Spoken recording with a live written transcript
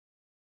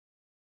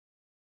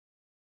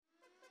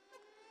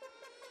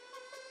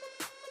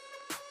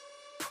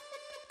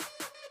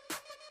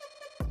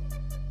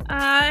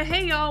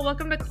Hey y'all,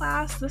 welcome to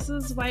class. This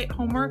is White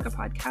Homework, a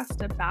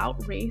podcast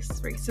about race,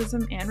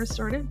 racism, and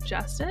restorative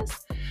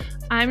justice.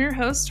 I'm your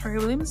host, Tori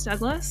Williams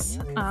Douglas.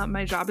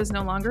 My job is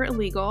no longer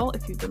illegal.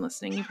 If you've been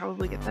listening, you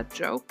probably get that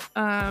joke.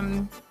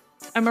 I'm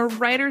a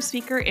writer,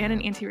 speaker, and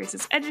an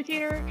anti-racist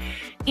educator.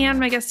 And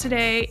my guest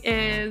today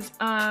is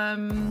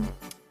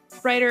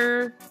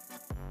writer,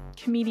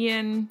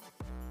 comedian,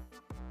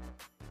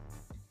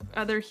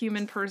 other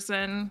human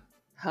person.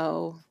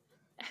 Ho.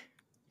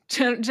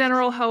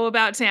 General Ho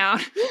about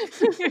town.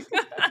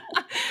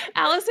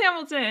 Alice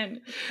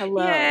Hamilton.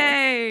 Hello.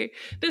 Yay.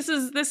 This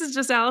is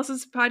just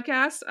Alice's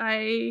podcast.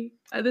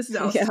 This is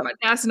Alice's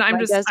podcast, and I'm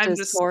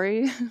just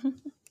Tori.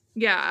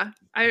 Yeah.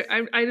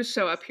 I just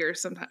show up here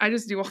sometimes. I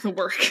just do all the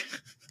work.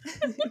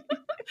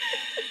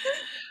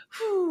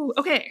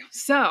 Okay,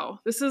 so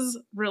this is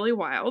really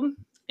wild.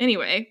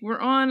 Anyway, we're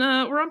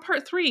on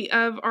part 3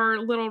 of our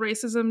Little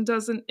Racism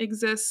Doesn't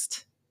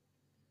Exist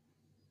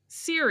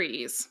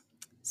series.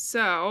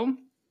 So,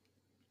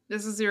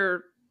 if this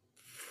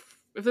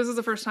is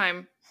the first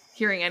time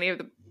hearing any of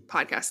the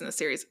podcasts in this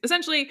series,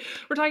 essentially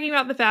we're talking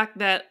about the fact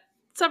that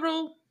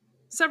several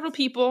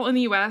people in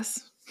the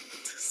U.S.,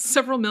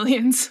 several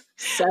millions,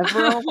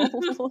 several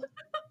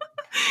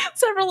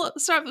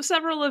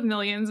of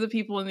millions of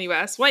people in the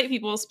U.S., white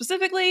people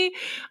specifically, believe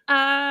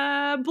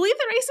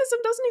that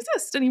racism doesn't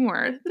exist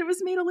anymore, that it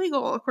was made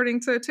illegal,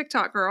 according to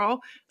TikTok girl,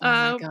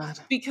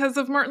 because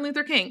of Martin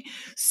Luther King.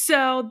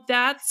 So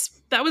that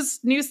was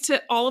news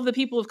to all of the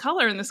people of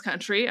color in this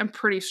country, I'm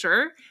pretty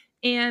sure.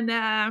 And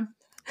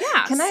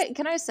yeah.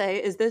 Can I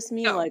say, is this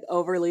me like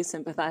overly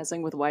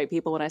sympathizing with white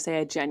people when I say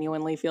I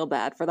genuinely feel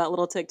bad for that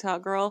little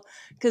TikTok girl?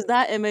 Because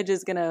that image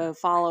is gonna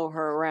follow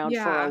her around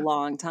for a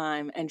long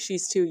time, and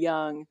she's too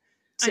young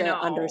to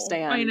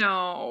understand. I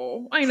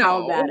know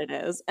how bad it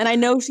is, and I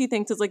know she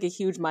thinks it's like a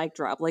huge mic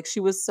drop. Like she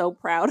was so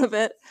proud of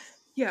it.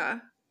 Yeah.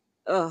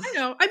 Ugh. I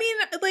know. I mean,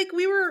 like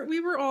we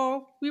were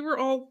all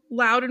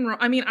loud and wrong.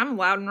 I mean, I'm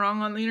loud and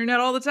wrong on the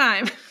internet all the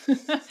time. You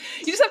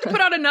just have to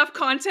put out enough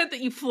content that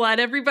you flood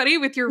everybody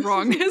with your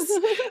wrongness.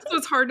 So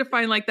it's hard to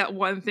find like that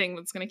one thing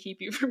that's going to keep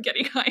you from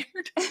getting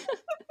hired.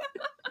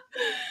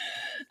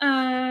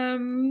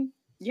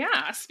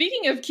 Yeah.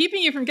 Speaking of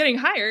keeping you from getting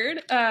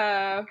hired,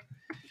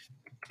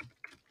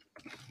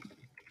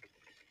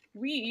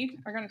 we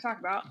are going to talk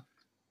about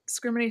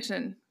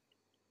discrimination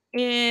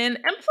in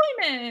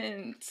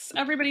employment,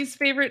 everybody's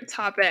favorite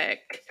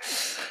topic.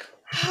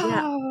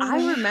 Yeah,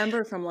 I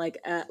remember from like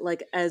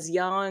as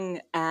young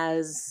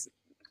as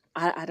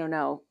I don't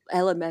know,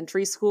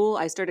 elementary school,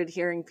 I started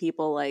hearing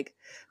people like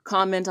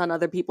comment on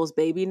other people's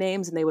baby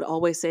names, and they would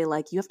always say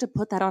like, you have to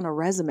put that on a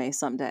resume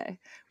someday.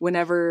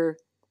 Whenever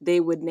they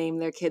would name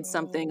their kid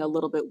something a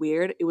little bit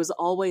weird, it was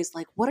always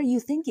like, what are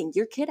you thinking?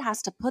 Your kid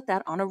has to put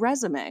that on a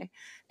resume.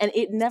 And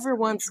it never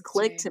once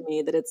clicked to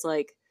me that it's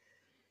like,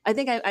 I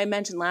think I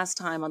mentioned last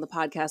time on the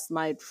podcast,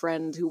 my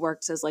friend who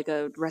worked as like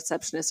a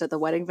receptionist at the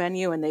wedding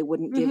venue, and they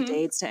wouldn't give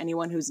dates to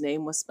anyone whose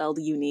name was spelled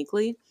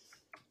uniquely.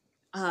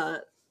 I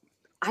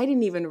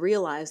didn't even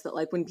realize that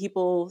like when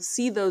people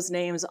see those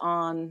names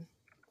on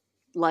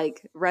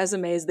like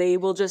resumes, they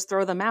will just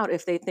throw them out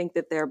if they think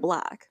that they're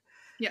Black.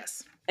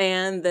 Yes.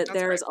 And that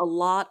there's a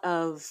lot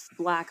of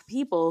Black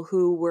people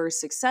who were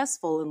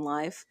successful in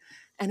life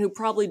and who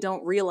probably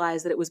don't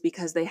realize that it was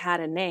because they had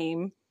a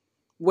name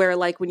where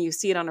like when you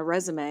see it on a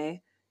resume,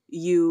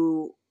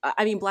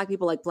 Black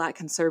people like Black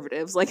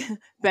conservatives, like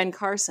Ben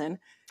Carson,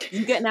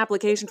 you get an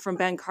application from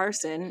Ben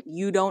Carson,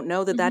 you don't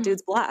know that that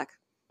dude's Black,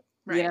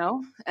 you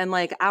know? And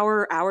like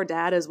our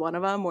dad is one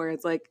of them where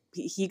it's like,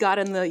 he got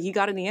in the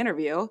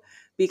interview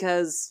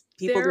because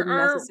people didn't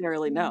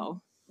necessarily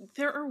know.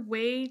 There are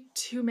way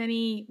too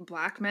many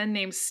Black men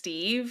named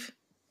Steve.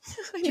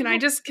 Can I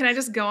just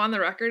go on the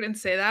record and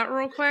say that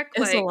real quick?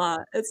 It's a lot.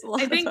 It's a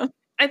lot.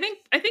 I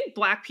think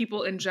Black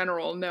people in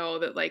general know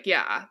that, like,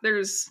 yeah,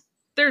 there's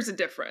a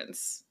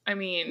difference. I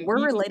mean,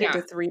 we're related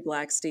to 3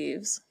 Black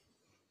Steves.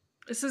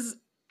 This is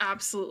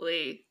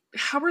absolutely.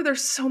 How are there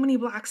so many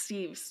Black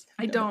Steves?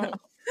 I don't.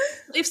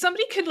 If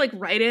somebody could like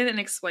write in and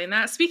explain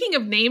that. Speaking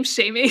of name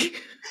shaming,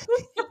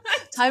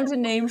 time to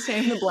name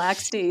shame the Black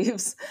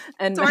Steves.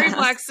 And sorry,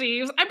 Black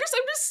Steves. I'm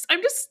just.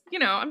 It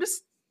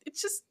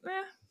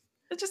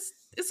just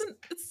isn't.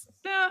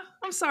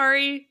 I'm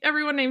sorry,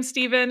 everyone named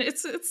Steven.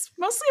 It's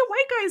mostly a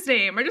white guy's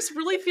name. I just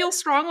really feel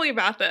strongly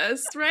about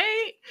this,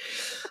 right?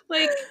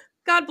 Like,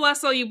 God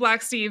bless all you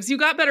Black Steves. You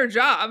got better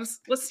jobs.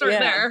 Let's start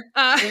there.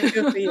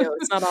 Good for you.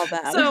 It's not all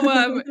bad.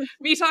 So,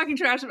 me talking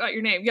trash about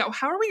your name. Yo,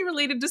 how are we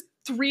related to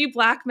 3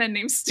 Black men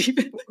named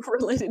Steven?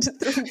 Related to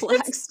 3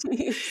 Black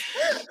Steves.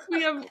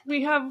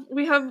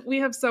 We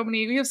have so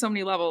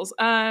many levels.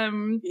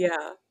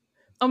 Yeah.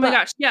 Oh my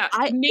gosh. Yeah.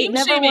 It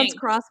never once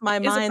crossed my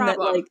mind that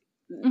like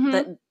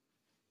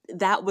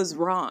that was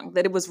wrong.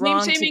 That it was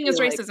wrong. Name shaming is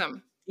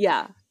racism.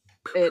 Yeah.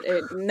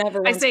 It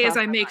never. I say as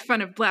I make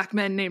fun of Black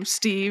men named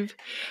Steve,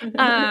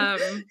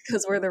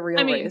 because we're the real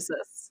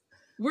racists.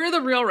 We're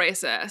the real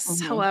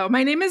racists. Hello,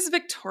 my name is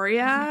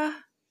Victoria.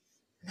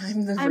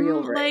 I'm the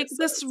real racist. Like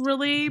this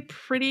really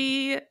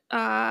pretty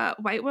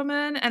white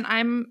woman, and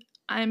I'm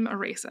a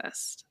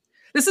racist.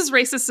 This is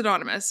Racist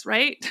Anonymous,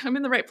 right? I'm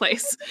in the right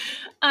place.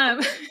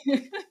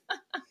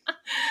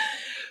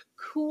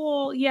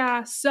 Cool.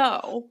 Yeah.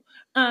 So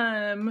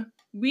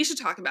we should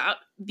talk about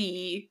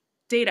the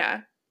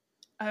data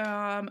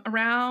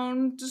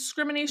around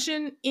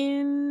discrimination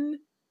in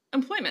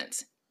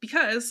employment,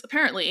 because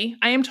apparently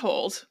I am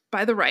told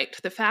by the right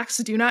the facts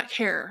do not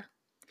care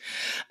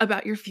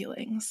about your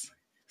feelings.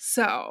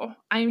 So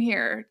I'm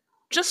here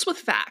just with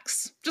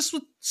facts, just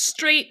with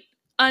straight,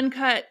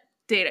 uncut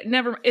data.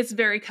 Never, it's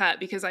very cut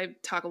because I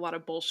talk a lot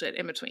of bullshit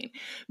in between.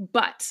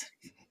 But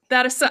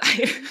that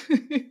aside,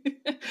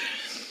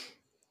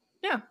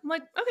 yeah, I'm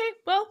like, okay,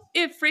 well,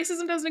 if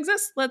racism doesn't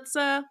exist, let's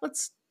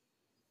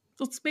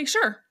make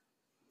sure.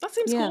 That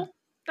seems cool.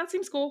 That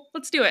seems cool.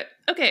 Let's do it.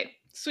 Okay,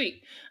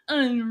 sweet. I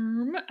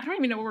don't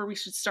even know where we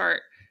should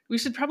start. We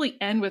should probably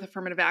end with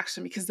affirmative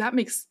action because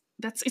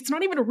it's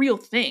not even a real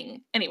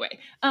thing. Anyway,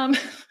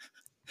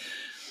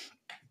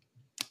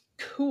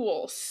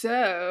 cool.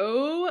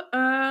 So,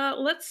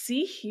 let's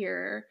see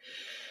here.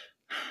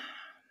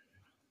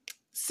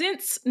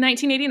 Since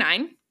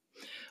 1989,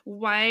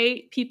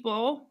 white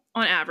people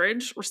on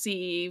average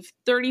receive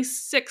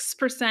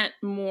 36%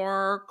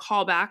 more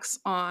callbacks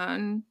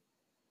on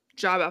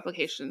job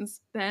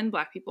applications than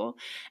Black people,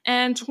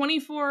 and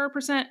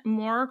 24%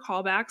 more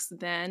callbacks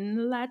than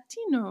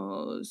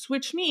Latinos,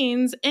 which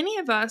means any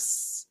of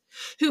us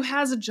who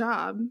has a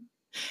job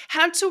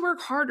had to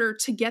work harder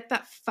to get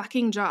that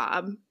fucking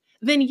job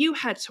than you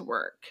had to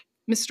work,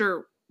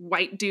 Mr.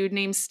 White dude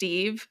named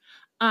Steve.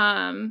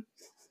 Attitude,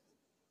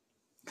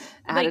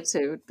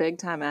 big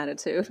time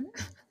attitude.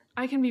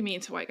 I can be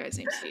mean to white guys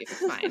named Steve. It's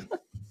fine.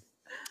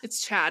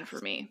 It's Chad for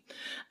me.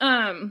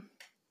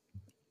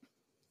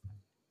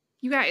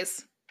 You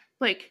guys,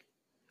 like,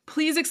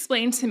 please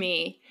explain to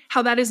me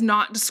how that is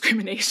not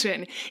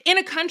discrimination in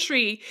a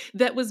country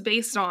that was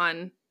based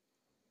on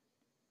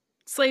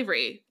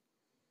slavery.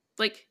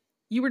 Like,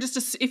 you were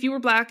just, if you were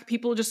Black,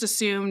 people just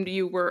assumed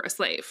you were a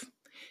slave.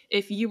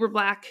 If you were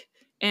Black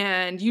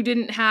and you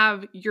didn't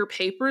have your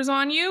papers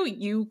on you,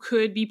 you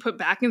could be put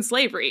back in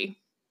slavery,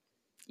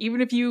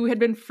 even if you had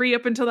been free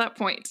up until that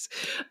point.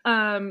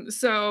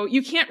 So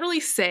you can't really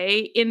say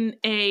in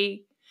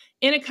a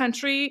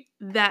country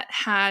that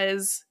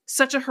has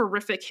such a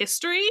horrific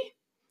history,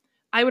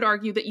 I would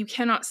argue that you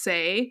cannot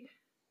say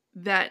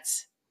that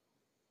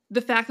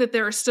the fact that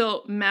there's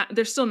still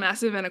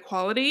massive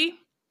inequality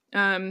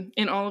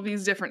in all of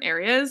these different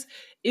areas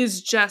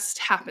is just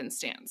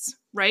happenstance,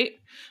 right?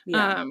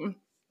 Yeah.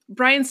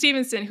 Brian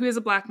Stevenson, who is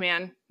a Black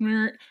man,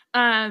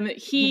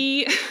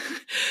 he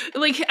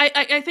like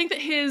I think that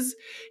his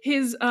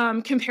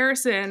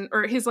comparison,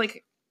 or his,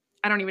 like,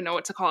 I don't even know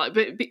what to call it,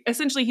 but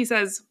essentially he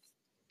says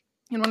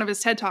in one of his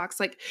TED Talks,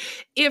 like,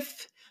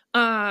 if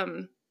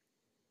in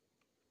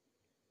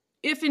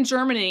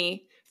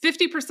Germany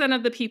 50%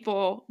 of the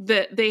people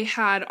that they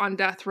had on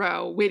death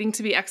row waiting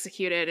to be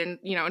executed in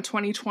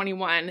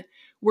 2021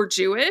 were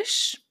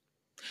Jewish,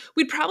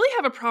 we'd probably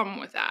have a problem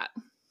with that,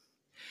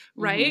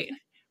 right? Mm-hmm.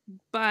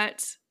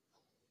 But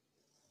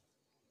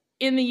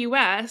in the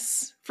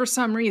US, for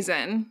some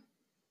reason,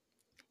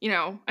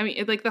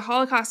 like, the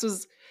Holocaust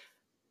was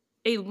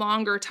a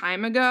longer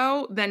time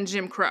ago than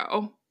Jim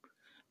Crow.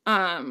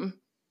 By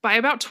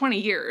about 20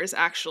 years,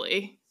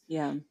 actually.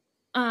 Yeah.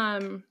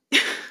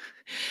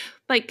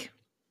 Like,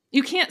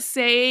 you can't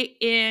say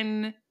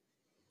in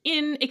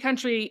a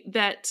country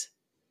that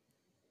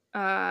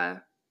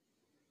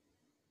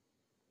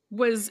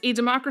was a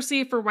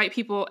democracy for white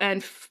people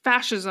and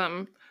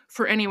fascism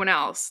for anyone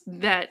else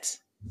that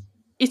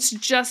it's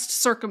just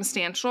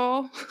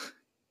circumstantial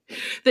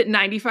that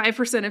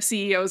 95% of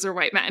CEOs are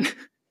white men.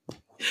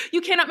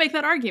 You cannot make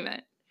that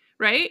argument,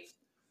 right?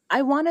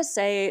 I want to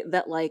say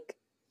that, like,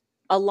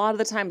 a lot of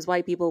the times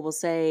white people will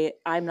say,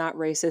 I'm not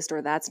racist,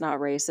 or that's not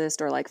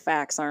racist, or like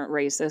facts aren't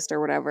racist, or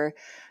whatever.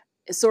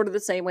 It's sort of the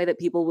same way that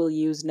people will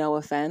use no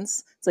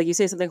offense. It's like you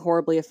say something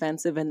horribly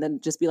offensive and then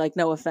just be like,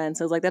 no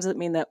offense. I was like, that doesn't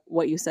mean that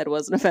what you said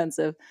wasn't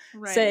offensive.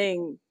 Right.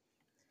 Saying,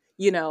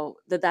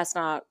 that's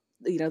not,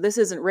 this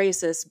isn't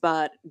racist,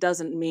 but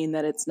doesn't mean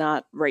that it's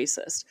not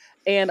racist.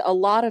 And a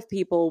lot of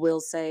people will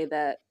say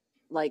that,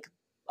 like,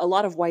 a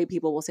lot of white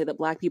people will say that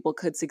Black people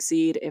could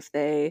succeed if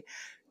they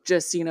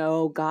just,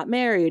 got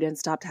married and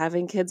stopped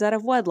having kids out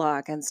of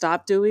wedlock and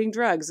stopped doing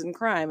drugs and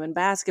crime and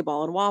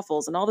basketball and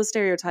waffles and all the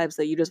stereotypes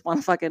that you just want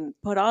to fucking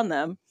put on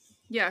them.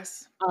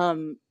 Yes.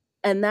 And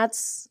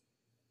that's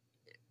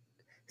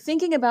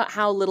thinking about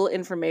how little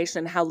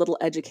information, how little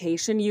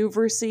education you've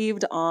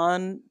received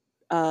on,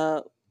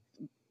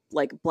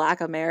 like, Black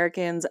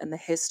Americans and the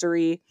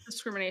history.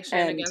 Discrimination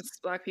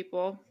against Black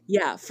people.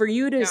 Yeah. For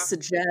you to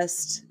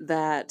suggest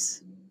that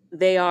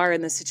they are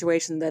in the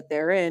situation that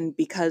they're in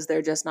because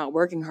they're just not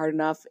working hard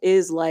enough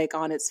is, like,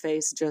 on its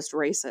face just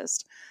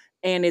racist.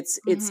 And it's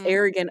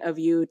arrogant of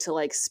you to,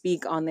 like,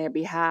 speak on their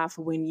behalf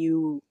when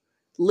you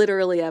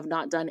literally have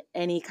not done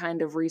any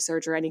kind of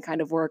research or any kind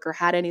of work or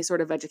had any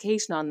sort of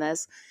education on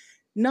this.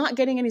 not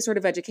getting any sort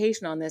of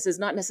education on this is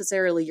not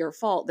necessarily your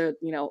fault. The,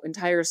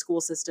 entire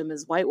school system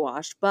is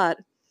whitewashed, but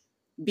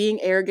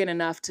being arrogant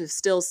enough to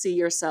still see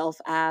yourself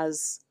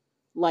as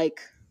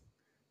like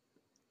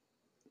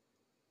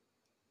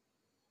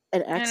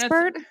an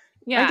expert,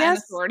 I guess. An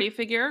authority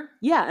figure.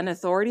 Yeah, an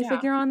authority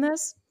figure on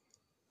this.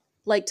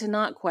 Like, to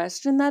not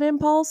question that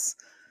impulse,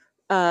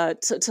 to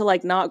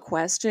like not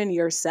question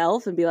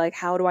yourself and be like,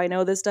 how do I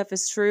know this stuff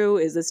is true?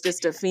 Is this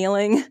just a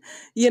feeling,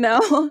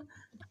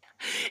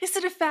 Is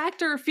it a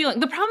fact or a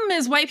feeling? The problem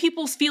is white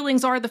people's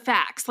feelings are the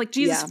facts. Like,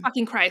 Jesus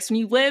fucking Christ. When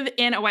you live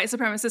in a white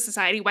supremacist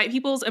society, white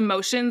people's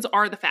emotions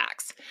are the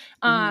facts.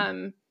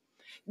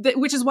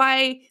 Which is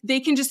why they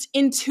can just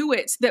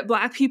intuit that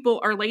Black people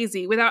are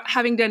lazy without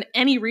having done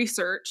any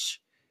research.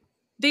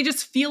 They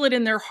just feel it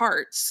in their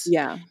hearts.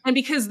 Yeah. And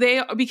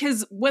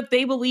because what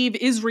they believe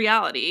is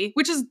reality,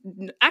 which is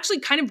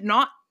actually kind of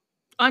not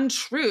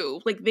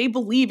untrue. Like, they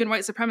believe in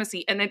white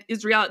supremacy and it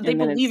is reality. They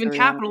believe in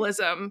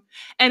capitalism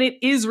and it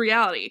is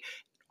reality.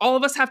 All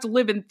of us have to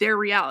live in their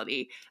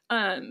reality.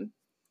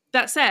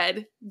 That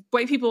said,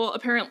 white people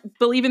apparently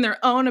believe in their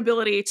own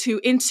ability to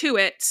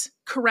intuit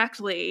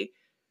correctly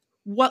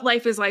what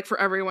life is like for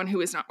everyone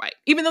who is not white,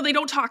 even though they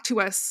don't talk to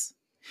us,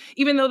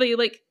 even though they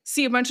like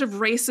see a bunch of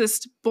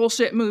racist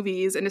bullshit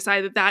movies and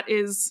decide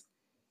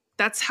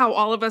that's how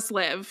all of us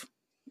live.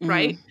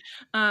 Right.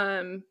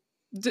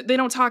 They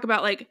don't talk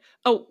about like,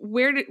 oh,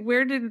 where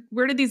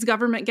did these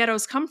government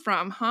ghettos come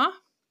from? Huh?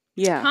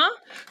 Yeah. Huh?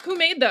 Who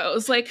made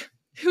those? Like,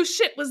 whose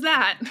shit was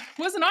that? It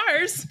wasn't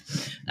ours.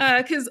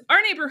 Because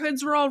our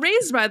neighborhoods were all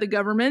raised by the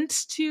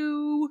government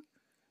to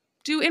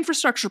do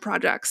infrastructure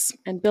projects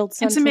and build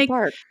Central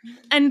Park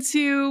and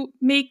to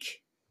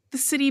make the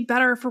city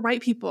better for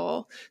white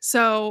people.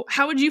 So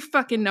how would you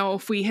fucking know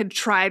if we had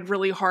tried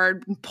really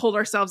hard and pulled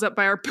ourselves up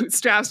by our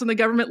bootstraps when the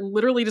government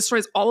literally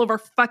destroys all of our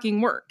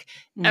fucking work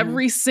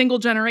every single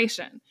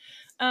generation?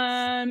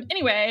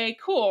 Anyway,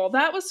 cool.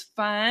 That was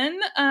fun.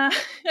 I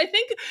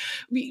think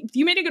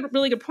you made a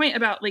really good point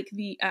about like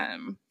the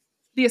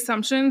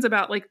assumptions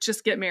about like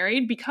just get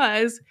married,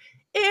 because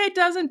it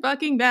doesn't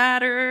fucking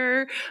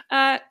matter.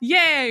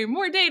 Yay,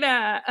 more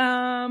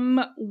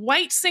data.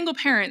 White single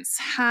parents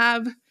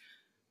have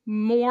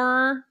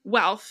more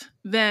wealth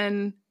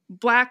than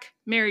Black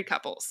married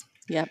couples.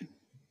 Yep.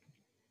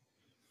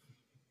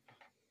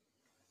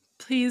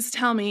 Please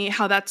tell me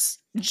how that's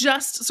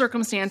just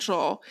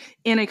circumstantial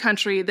in a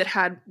country that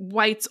had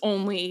whites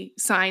only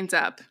signs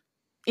up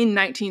in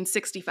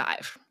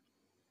 1965.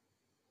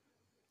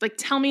 Like,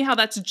 tell me how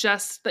that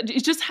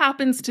it just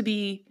happens to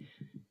be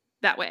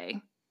that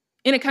way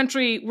in a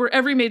country where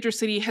every major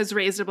city has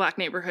razed a Black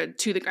neighborhood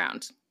to the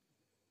ground.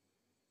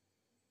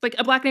 Like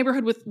a Black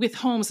neighborhood with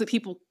homes that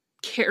people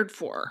cared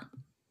for,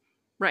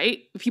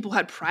 right? People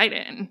had pride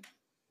in.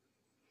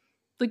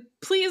 Like,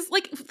 please,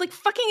 like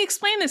fucking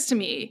explain this to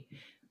me.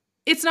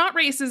 It's not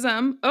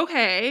racism.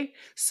 Okay.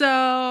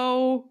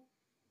 So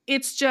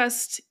it's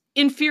just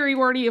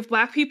inferiority of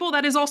Black people.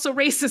 That is also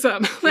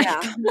racism. Like,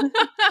 yeah.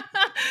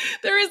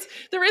 there is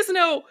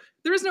no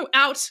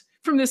out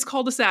from this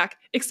cul-de-sac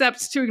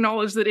except to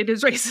acknowledge that it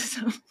is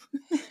racism.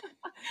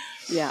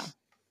 Yeah.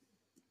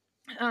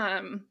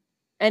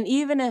 And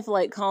even if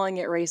like calling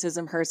it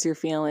racism hurts your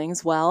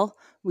feelings, well,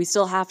 we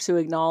still have to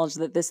acknowledge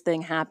that this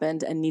thing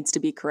happened and needs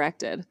to be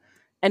corrected.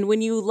 And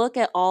when you look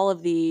at all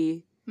of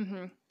the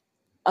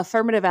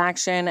affirmative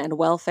action and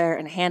welfare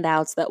and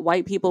handouts that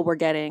white people were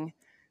getting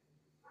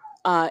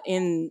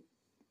in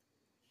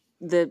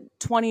the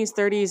 20s,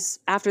 30s,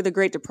 after the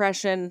Great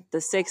Depression, the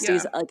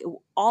 60s, like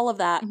all of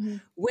that,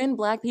 when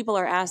Black people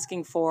are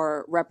asking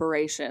for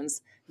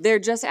reparations, they're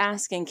just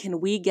asking,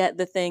 can we get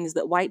the things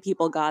that white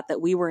people got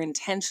that we were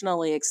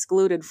intentionally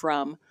excluded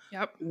from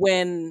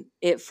when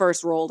it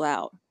first rolled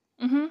out?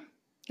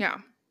 Yeah.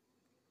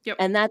 Yep.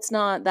 And that's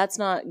not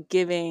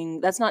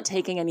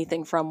taking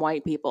anything from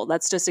white people.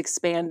 That's just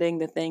expanding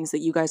the things that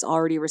you guys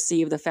already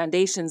received, the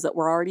foundations that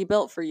were already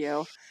built for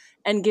you,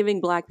 and giving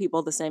Black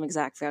people the same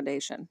exact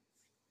foundation.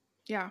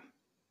 Yeah.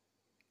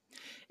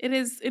 It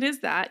is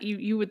that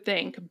you would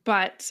think,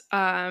 but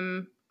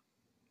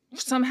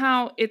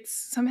somehow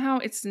it's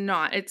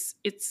not.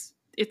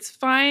 It's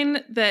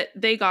fine that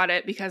they got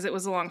it because it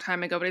was a long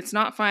time ago, but it's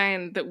not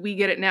fine that we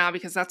get it now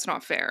because that's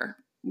not fair.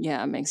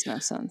 Yeah, it makes no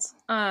sense.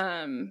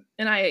 And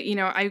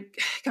I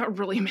got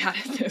really mad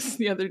at this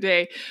the other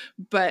day,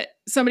 but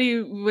somebody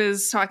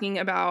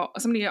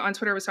on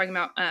Twitter was talking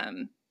about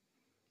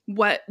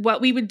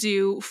what we would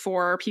do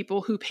for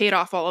people who paid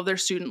off all of their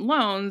student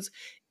loans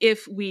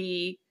if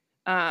we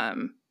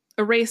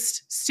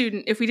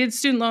if we did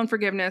student loan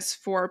forgiveness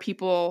for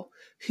people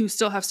who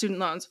still have student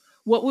loans.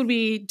 What would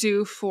we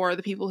do for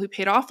the people who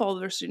paid off all of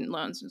their student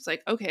loans? It's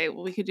like, okay,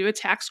 well, we could do a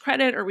tax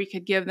credit, or we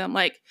could give them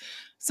like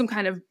some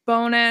kind of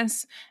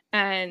bonus.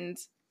 And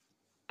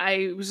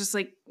I was just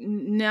like,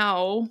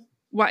 no.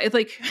 Why?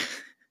 Like,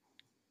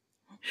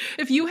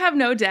 if you have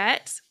no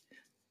debt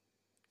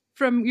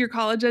from your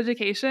college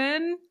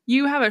education,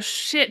 you have a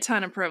shit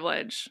ton of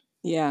privilege.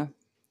 Yeah.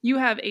 You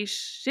have a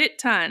shit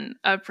ton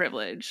of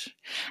privilege.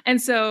 And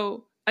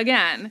so,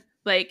 again,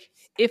 Like,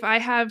 if I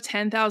have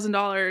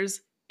 $10,000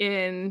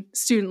 in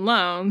student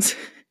loans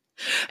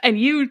and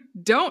you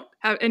don't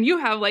have, and you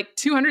have like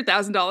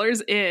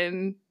 $200,000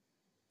 in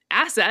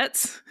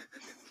assets,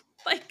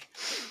 like,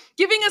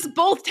 giving us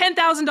both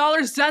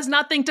 $10,000 does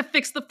nothing to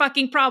fix the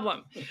fucking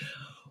problem.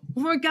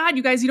 Oh my God,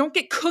 you guys, you don't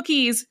get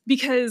cookies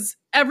because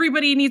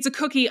everybody needs a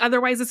cookie.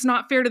 Otherwise, it's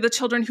not fair to the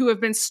children who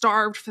have been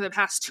starved for the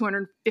past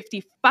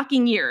 250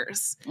 fucking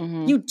years.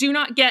 Mhm. You do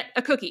not get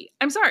a cookie.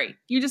 I'm sorry.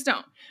 You just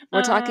don't.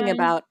 We're talking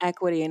about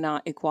equity and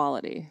not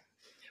equality.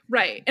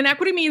 Right. And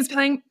equity means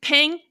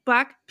paying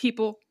Black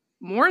people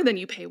more than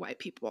you pay white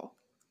people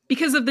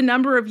because of the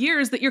number of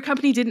years that your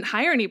company didn't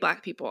hire any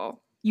Black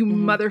people. You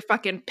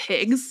motherfucking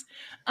pigs.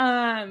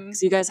 So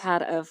you guys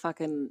had a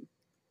fucking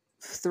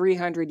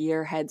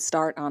 300-year head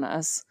start on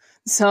us.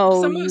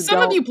 So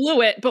some of you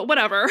blew it, but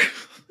whatever.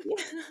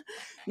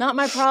 Not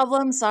my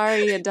problem.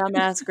 Sorry, a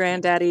dumbass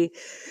granddaddy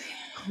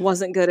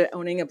wasn't good at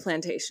owning a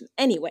plantation.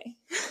 Anyway.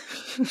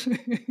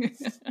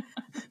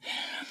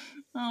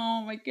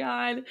 Oh my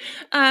God.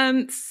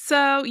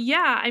 So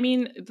yeah, I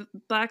mean,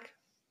 Black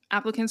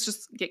applicants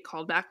just get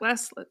called back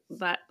less.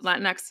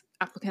 Latinx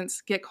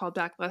applicants get called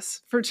back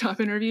less for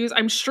job interviews.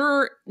 I'm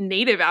sure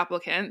Native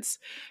applicants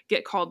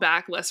get called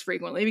back less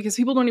frequently because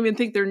white people don't even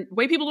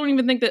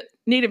think that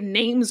Native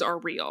names are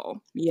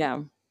real. Yeah.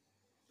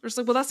 They're just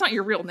like, well, that's not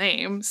your real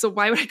name, so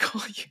why would I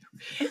call you?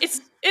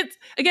 It's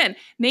again,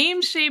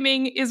 name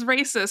shaming is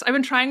racist. I've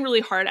been trying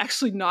really hard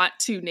actually not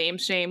to name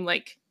shame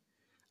like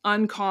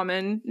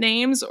uncommon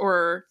names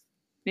or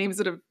names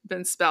that have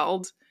been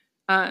spelled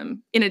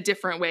in a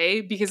different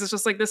way because it's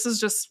just like, this is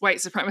just white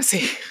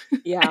supremacy.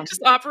 Yeah. I'm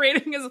just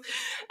operating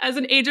as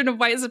an agent of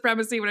white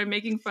supremacy when I'm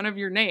making fun of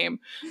your name.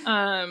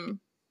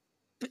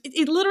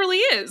 It literally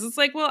is. It's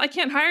like, well, I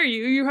can't hire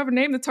you. You have a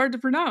name that's hard to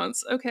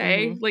pronounce.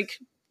 Okay. Like,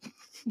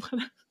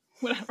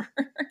 whatever.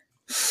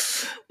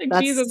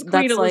 Like, Jesus,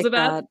 Queen Elizabeth.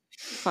 Like that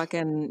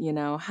fucking,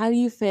 how do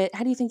you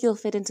think you'll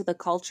fit into the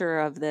culture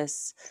of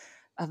this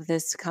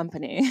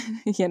company?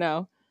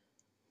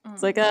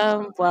 It's like,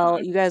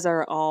 well, you guys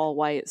are all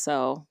white,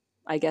 so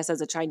I guess as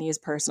a Chinese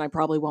person, I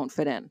probably won't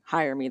fit in.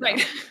 Hire me, though.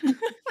 Right.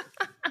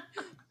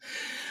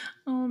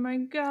 Oh my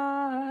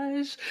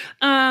gosh.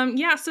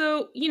 Yeah.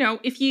 So,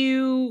 if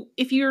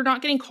you're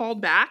not getting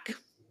called back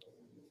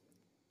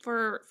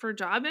for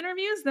job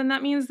interviews, then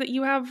that means that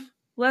you have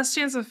less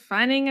chance of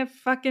finding a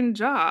fucking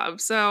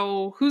job.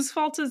 So whose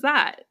fault is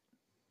that?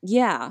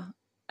 Yeah.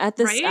 At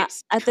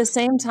the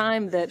same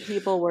time that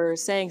people were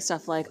saying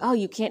stuff like, oh,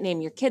 you can't name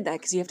your kid that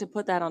because you have to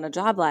put that on a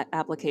job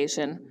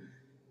application.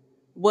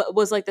 What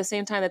was like the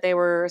same time that they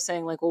were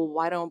saying like, well,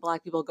 why don't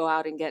Black people go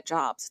out and get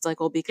jobs? It's like,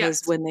 well,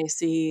 because when they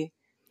see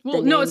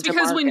it's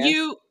because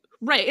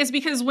it's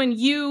because when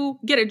you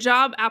get a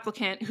job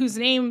applicant whose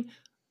name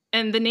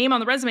and the name on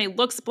the resume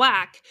looks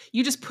Black,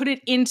 you just put it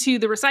into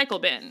the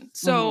recycle bin.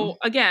 So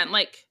again,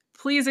 like,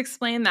 please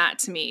explain that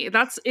to me.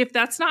 If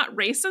that's not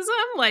racism,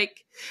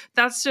 like,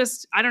 that's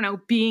just, I don't know,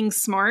 being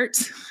smart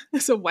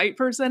as a white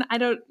person.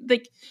 I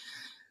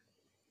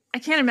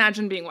can't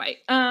imagine being white.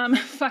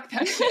 Fuck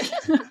that shit.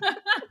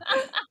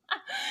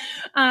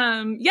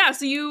 Yeah.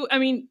 So you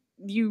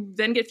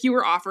then get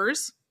fewer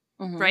offers,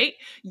 right?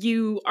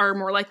 You are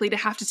more likely to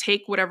have to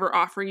take whatever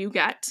offer you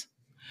get,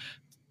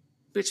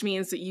 which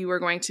means that you are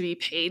going to be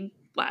paid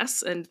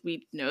less. And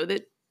we know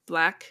that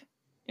Black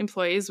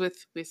employees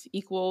with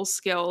equal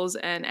skills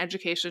and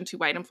education to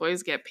white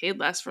employees get paid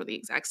less for the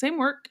exact same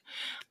work.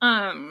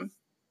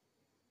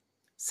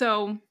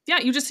 So yeah,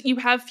 you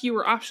have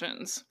fewer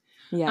options.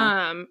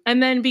 Yeah.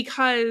 And then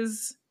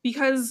because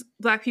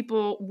Black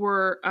people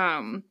were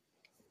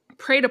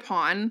preyed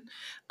upon,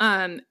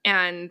 when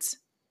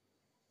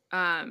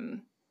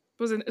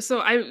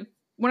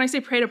I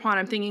say preyed upon,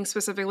 I'm thinking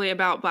specifically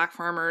about Black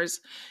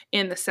farmers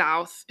in the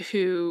South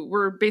who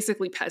were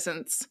basically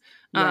peasants.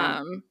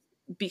 Yeah.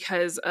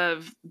 Because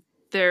of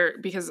the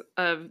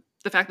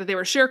fact that they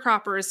were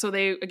sharecroppers. So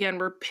they, again,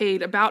 were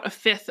paid about a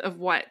fifth of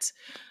what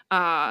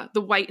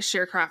the white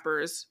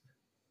sharecroppers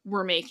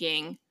were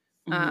making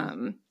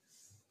for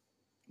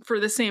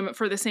the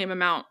same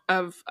amount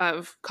of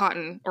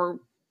cotton or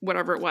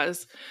whatever it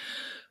was.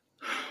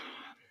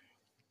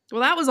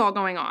 Well, that was all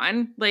going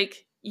on.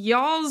 Like,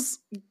 y'all's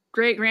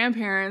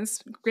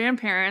grandparents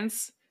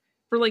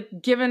were like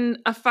given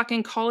a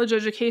fucking college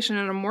education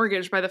and a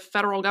mortgage by the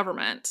federal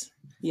government.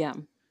 Yeah.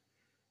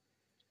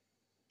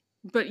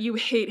 But you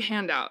hate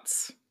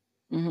handouts.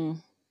 It's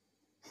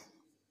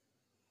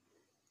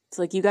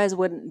like, you guys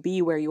wouldn't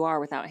be where you are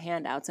without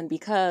handouts. And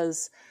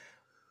because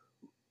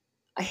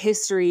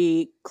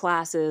history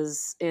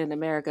classes in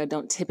America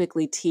don't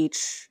typically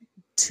teach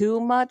too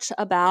much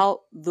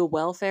about the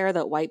welfare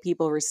that white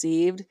people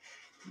received,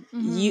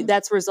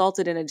 that's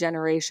resulted in a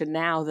generation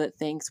now that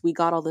thinks we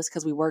got all this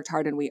because we worked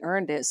hard and we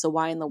earned it. So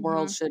why in the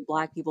world should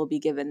Black people be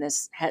given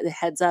this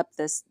heads up,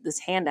 this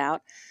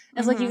handout? And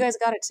it's like, you guys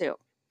got it too.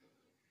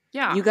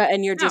 Yeah.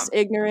 And you're just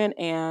ignorant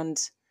and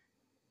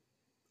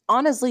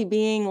honestly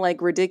being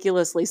like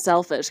ridiculously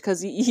selfish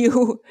because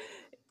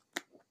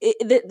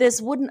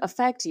this wouldn't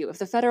affect you if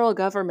the federal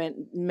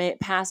government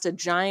passed a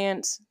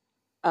giant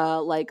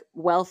like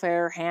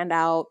welfare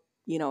handout,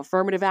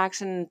 affirmative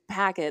action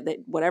packet, that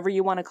whatever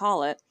you want to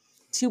call it,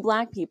 to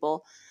Black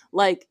people.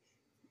 Like,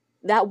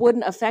 that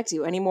wouldn't affect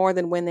you any more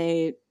than when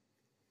they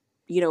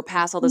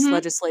pass all this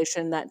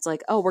legislation that's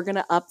like, oh, we're going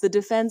to up the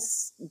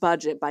defense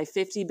budget by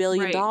 $50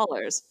 billion.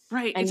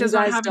 Right. And it does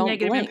not have a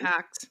negative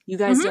impact. You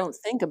guys don't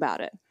think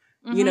about it.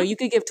 You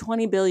could give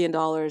 $20 billion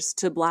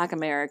to Black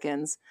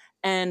Americans,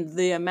 and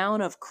the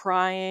amount of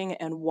crying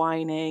and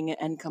whining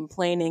and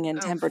complaining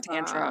and temper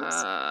tantrums.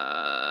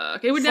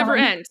 It would never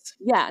end.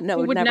 Yeah,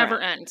 no, it would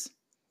never end.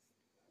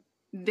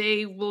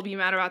 They will be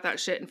mad about that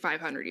shit in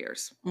 500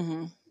 years.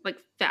 Like,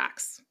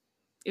 facts.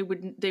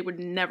 They would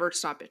never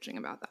stop bitching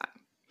about that.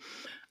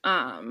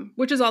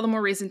 Which is all the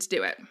more reason to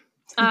do it.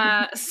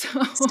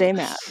 So stay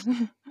mad.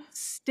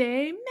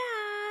 Stay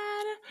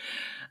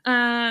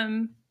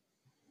mad.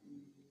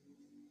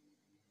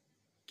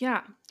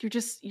 Yeah,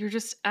 you're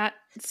just at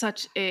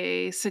such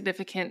a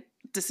significant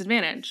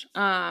disadvantage.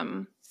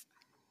 Again,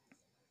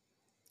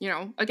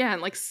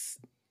 like,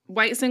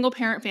 white single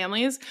parent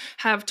families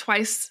have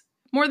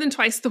more than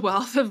twice the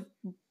wealth of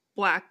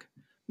Black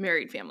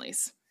married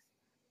families.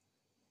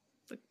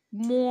 Like,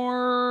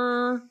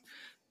 more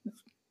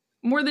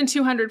than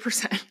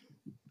 200%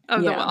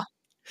 of the wealth,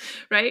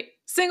 right?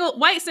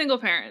 White single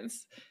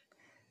parents.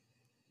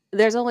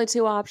 There's only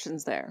two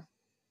options there.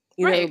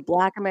 Either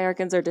Black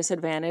Americans are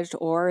disadvantaged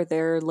or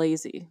they're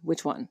lazy.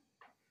 Which one?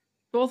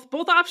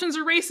 Both options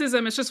are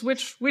racism. It's just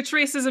which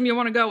racism you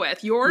want to go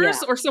with,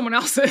 yours or someone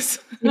else's.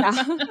 Yeah.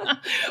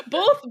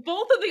 both of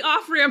the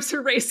off ramps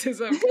are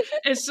racism.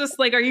 It's just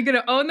like, are you going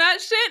to own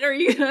that shit, or are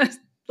you going to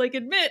like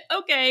admit,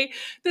 okay,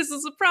 this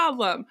is a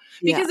problem?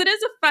 Because it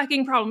is a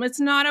fucking problem. It's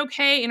not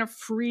okay in a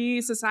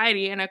free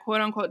society, in a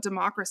quote unquote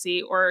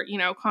democracy, or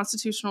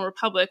constitutional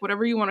republic,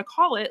 whatever you want to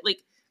call it.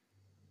 Like,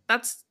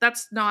 that's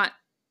not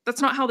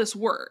how this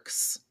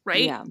works,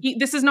 right? Yeah.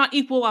 This is not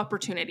equal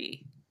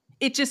opportunity.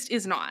 It just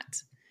is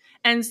not.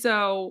 And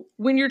so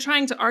when you're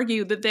trying to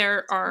argue that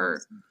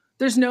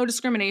there's no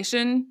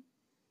discrimination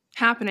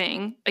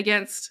happening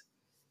against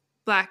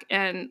Black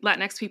and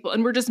Latinx people,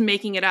 and we're just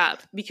making it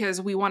up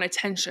because we want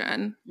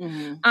attention,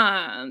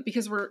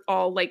 because we're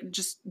all like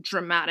just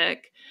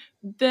dramatic,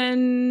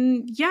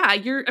 then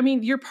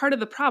you're part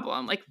of the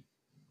problem. Like,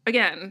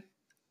 again,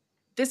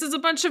 this is a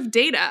bunch of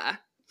data.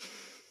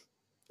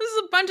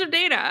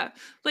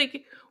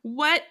 Like,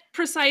 what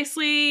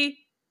precisely,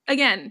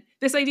 again,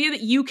 this idea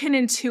that you can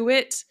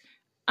intuit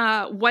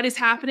what is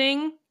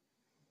happening,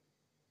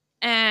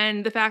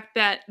 and the fact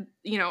that,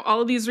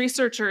 all of these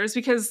researchers,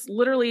 because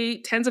literally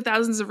tens of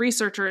thousands of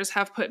researchers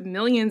have put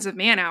millions of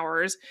man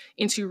hours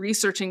into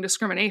researching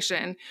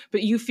discrimination,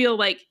 but you feel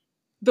like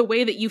the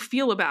way that you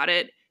feel about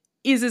it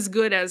is as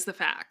good as the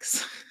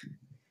facts.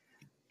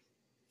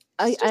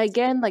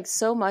 Again, like,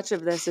 so much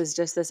of this is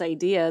just this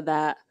idea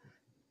that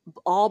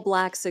all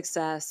Black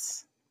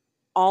success,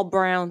 all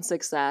brown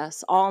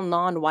success, all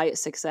non-white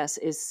success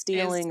is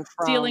stealing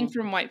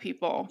from white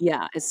people.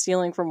 Yeah, it's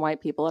stealing from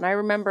white people. And I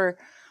remember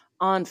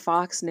on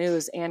Fox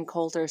News, Ann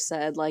Coulter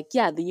said, like,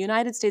 yeah, the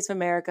United States of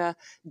America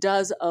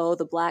does owe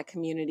the Black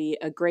community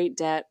a great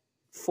debt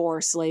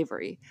for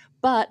slavery.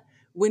 But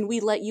when we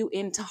let you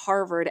into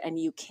Harvard and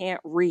you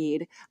can't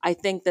read, I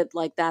think that,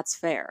 like, that's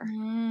fair.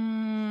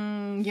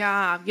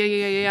 Yeah.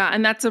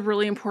 And that's a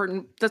really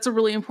important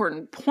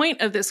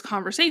point of this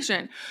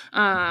conversation.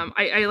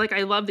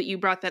 I love that you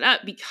brought that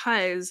up,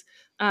 because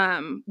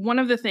one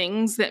of the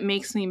things that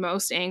makes me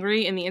most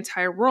angry in the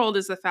entire world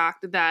is the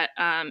fact that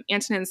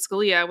Antonin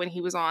Scalia, when he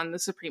was on the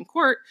Supreme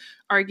Court,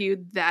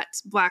 argued that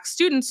Black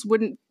students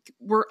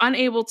were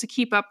unable to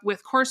keep up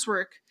with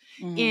coursework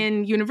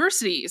in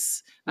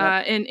universities,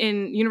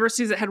 in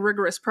universities that had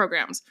rigorous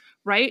programs,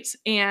 right?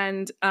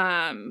 And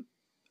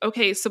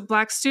okay, so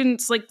Black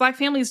students, like, Black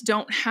families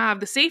don't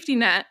have the safety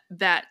net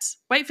that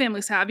white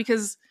families have,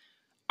 because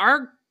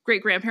our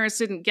great-grandparents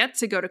didn't get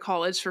to go to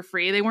college for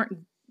free. They weren't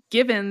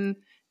given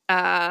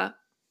a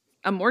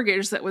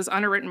mortgage that was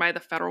underwritten by the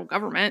federal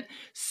government.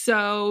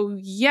 So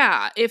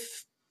yeah,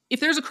 if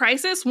there's a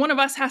crisis, one of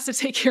us has to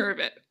take care of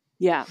it.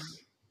 Yeah.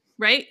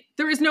 Right?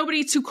 There is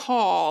nobody to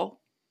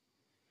call.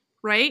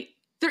 Right?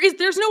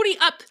 There's nobody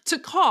up to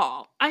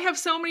call. I have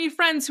so many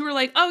friends who are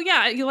like, oh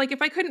yeah, like, if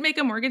I couldn't make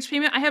a mortgage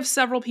payment, I have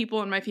several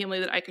people in my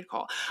family that I could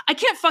call. I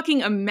can't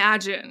fucking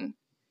imagine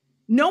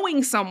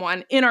knowing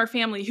someone in our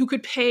family who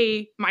could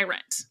pay my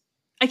rent.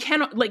 I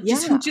cannot, like,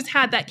 who just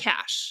had that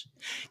cash.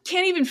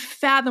 Can't even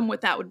fathom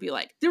what that would be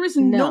like. There is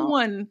no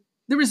one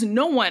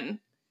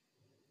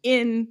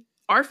in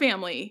our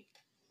family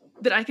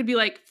that I could be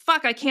like,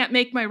 fuck, I can't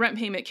make my rent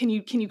payment. Can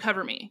you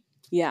cover me?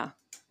 Yeah.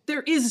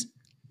 There is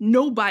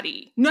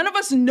nobody. None of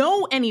us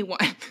know anyone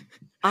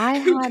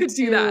who could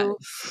do that.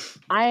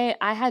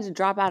 I had to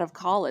drop out of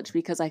college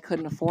because I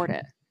couldn't afford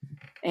it.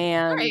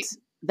 And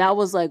that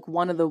was like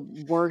one of the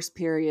worst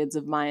periods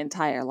of my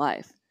entire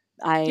life.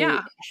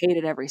 I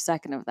hated every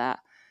second of that.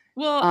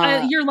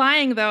 Well, you're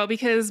lying though,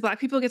 because Black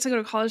people get to go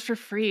to college for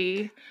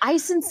free. I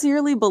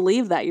sincerely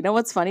believe that. You know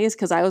what's funny is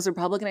because I was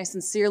Republican, I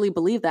sincerely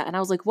believe that. And I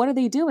was like, what are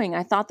they doing?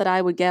 I thought that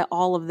I would get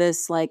all of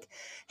this like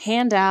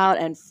handout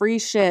and free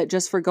shit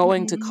just for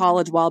going to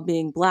college while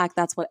being Black.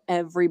 That's what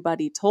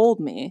everybody told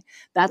me.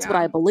 That's what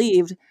I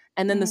believed.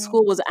 And then the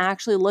school was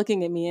actually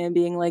looking at me and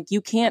being like,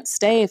 you can't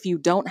stay if you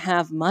don't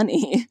have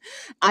money.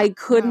 I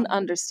couldn't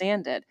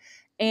understand it.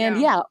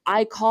 And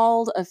I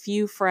called a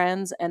few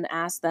friends and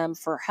asked them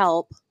for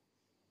help.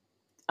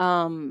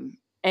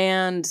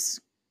 And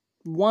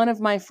one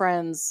of my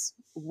friends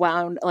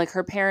wound, like,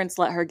 her parents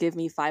let her give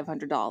me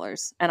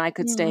 $500 and I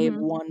could stay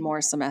one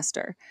more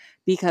semester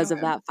because of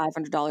that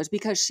 $500,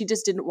 because she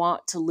just didn't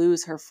want to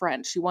lose her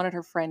friend. She wanted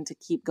her friend to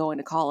keep going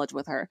to college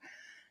with her.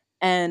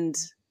 And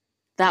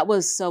that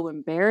was so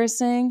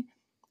embarrassing.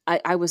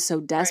 I was so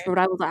desperate.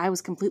 I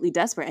was completely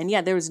desperate.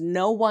 And there was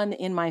no one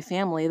in my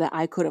family that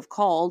I could have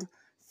called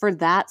for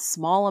that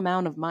small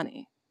amount of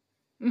money.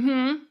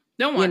 No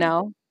one. You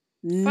know?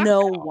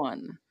 No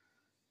one.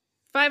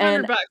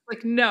 $500,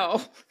 like,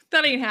 no,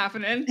 that ain't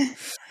happening.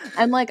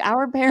 And like,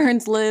 our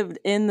parents lived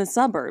in the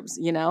suburbs,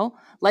 you know,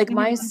 like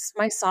my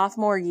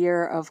sophomore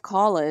year of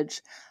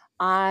college,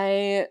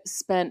 I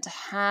spent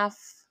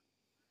half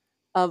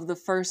of the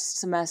first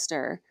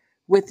semester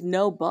with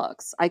no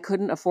books. I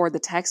couldn't afford the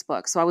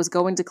textbook. So I was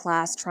going to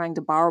class, trying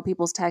to borrow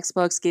people's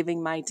textbooks,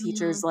 giving my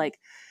teachers like,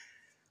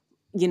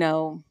 you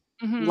know,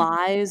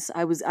 lies.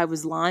 I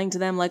was lying to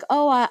them like,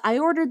 oh, I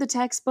ordered the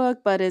textbook,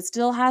 but it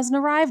still hasn't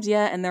arrived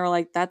yet. And they were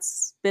like,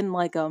 that's been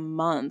like a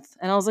month.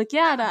 And I was like,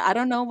 I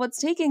don't know what's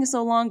taking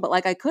so long, but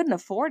like, I couldn't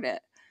afford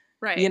it.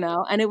 Right. You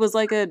know, and it was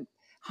like a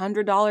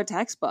 $100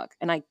 textbook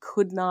and I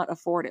could not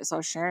afford it. So I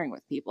was sharing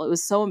with people. It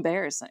was so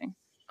embarrassing.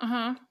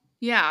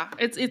 Yeah,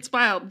 it's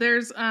wild.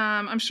 There's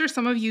I'm sure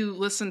some of you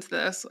listen to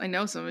this. I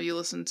know some of you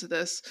listen to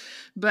this,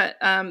 but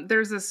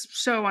there's this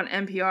show on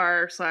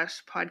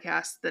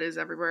NPR/podcast that is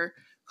everywhere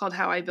called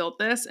How I Built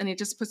This, and it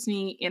just puts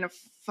me in a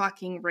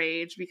fucking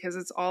rage because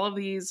it's all of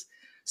these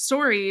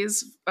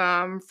stories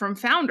from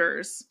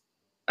founders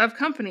of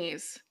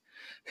companies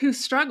who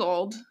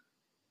struggled,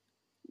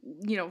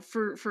 you know,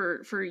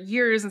 for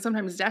years and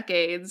sometimes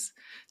decades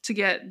to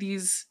get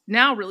these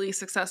now really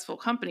successful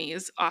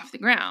companies off the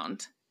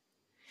ground.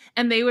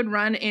 And they would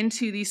run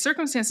into these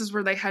circumstances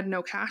where they had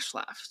no cash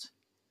left,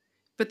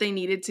 but they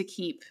needed to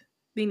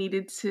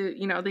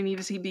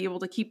be able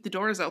to keep the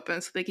doors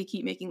open so they could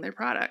keep making their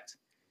product.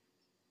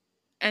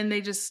 And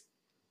they just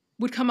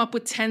would come up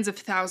with tens of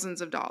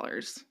thousands of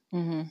dollars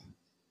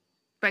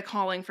by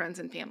calling friends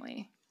and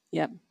family.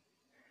 Yep.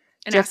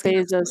 And asking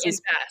them to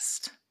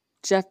invest.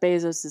 Jeff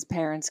Bezos'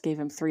 parents gave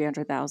him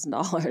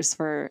 $300,000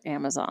 for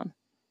Amazon.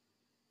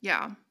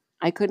 Yeah.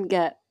 I couldn't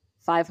get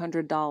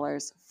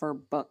 $500 for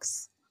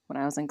books when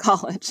I was in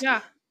college.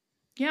 Yeah.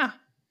 Yeah.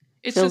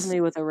 It fills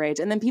me with a rage.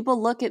 And then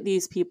people look at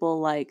these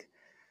people like,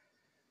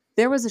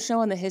 there was a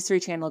show on the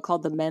History Channel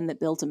called The Men That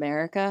Built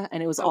America,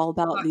 and it was all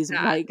about these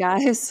white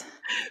guys.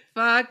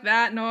 Fuck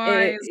that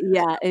noise.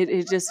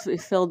 It just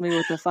filled me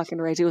with a fucking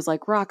rage. It was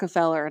like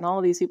Rockefeller and all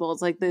of these people.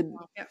 It's like get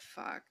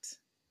fucked.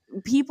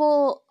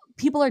 People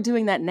are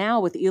doing that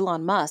now with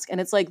Elon Musk, and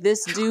it's like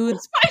this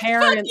dude's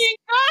parents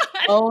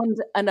owned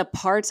an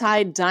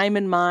apartheid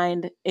diamond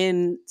mine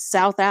in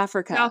South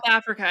Africa.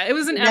 It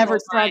was an never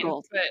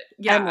struggled. Mine,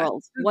 but yeah,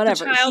 emerald,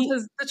 whatever.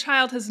 The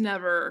child has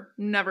never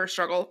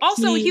struggled.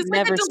 Also, he's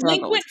like a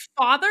delinquent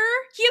father.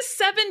 He has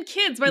 7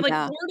 kids by like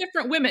 4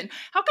 different women.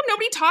 How come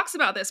nobody talks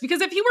about this?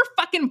 Because if he were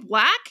fucking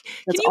Black,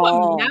 can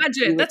you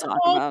imagine? That's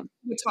all people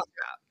would talk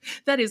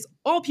about. That is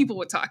all people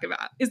would talk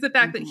about, is the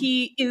fact that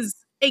he is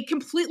a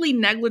completely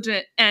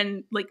negligent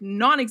and like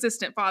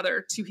non-existent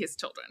father to his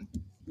children.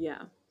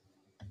 Yeah.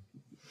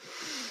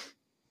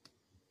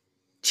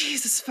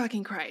 Jesus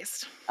fucking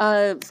Christ.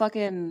 I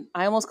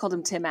almost called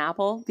him Tim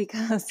Apple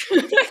because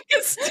Trump.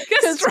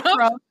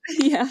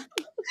 Yeah.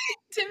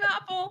 Tim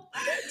Apple.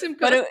 Tim Cook.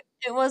 But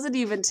it wasn't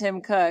even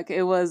Tim Cook.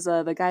 It was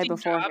the guy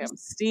before him,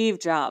 Steve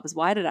Jobs.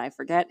 Why did I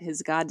forget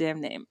his goddamn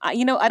name? I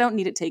don't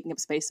need it taking up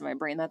space in my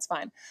brain. That's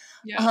fine.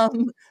 Yeah.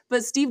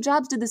 But Steve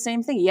Jobs did the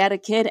same thing. He had a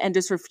kid and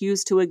just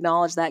refused to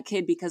acknowledge that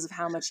kid because of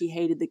how much he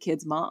hated the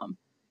kid's mom.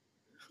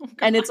 Oh,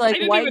 and it's like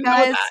white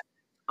guys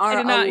are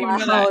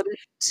allowed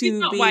to He's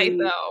not be white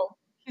though.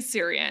 He's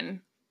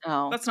Syrian.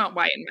 Oh, that's not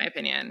white in my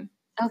opinion.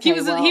 Okay, he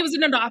was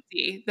an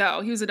adoptee though.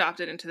 He was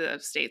adopted into the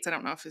States. I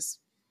don't know if his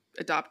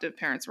adoptive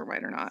parents were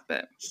white or not,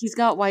 but he's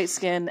got white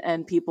skin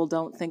and people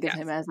don't think of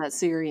him as that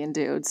Syrian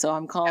dude, so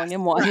I'm calling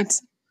him white.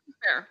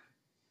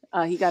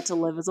 Fair. He got to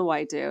live as a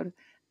white dude.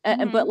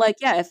 But like,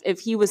 if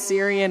he was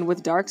Syrian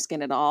with dark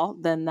skin at all,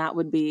 then that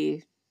would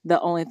be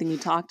the only thing you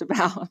talked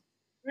about.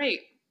 Right.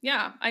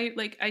 Yeah. I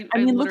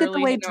mean, look at the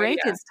way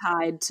Drake is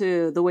tied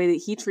to the way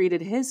that he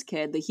treated his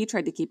kid that he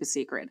tried to keep a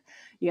secret,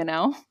 you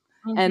know?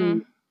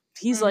 And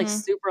he's like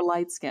super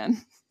light skinned.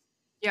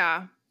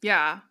 Yeah.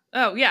 Yeah.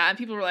 Oh yeah. And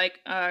people were like,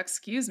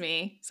 excuse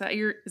me,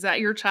 is that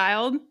your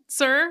child,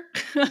 sir?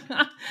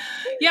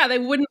 Yeah, they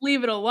wouldn't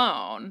leave it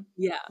alone.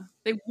 Yeah.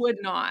 They would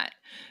not.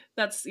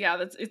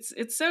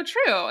 it's so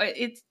true.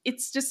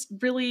 It's just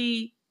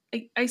really,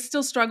 I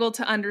still struggle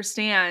to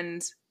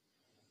understand.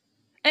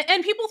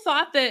 And people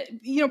thought that,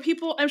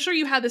 people, I'm sure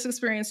you had this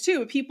experience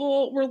too.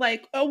 People were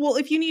like, oh, well,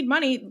 if you need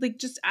money, like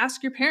just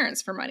ask your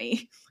parents for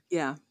money.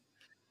 Yeah.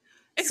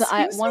 So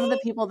Excuse one of the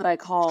me? people that I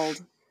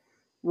called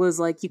was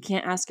like, you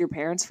can't ask your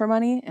parents for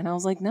money. And I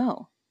was like,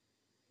 no,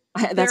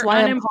 that's They're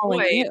why I'm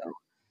calling unemployed.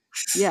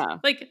 you. Yeah.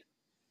 Like,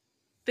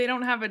 they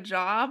don't have a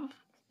job?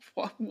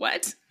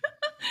 What?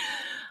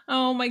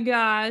 Oh my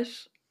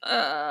gosh.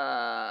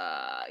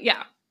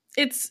 Yeah.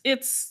 It's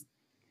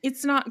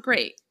not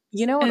great.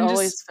 You know what And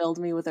always filled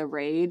me with a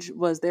rage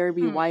was there would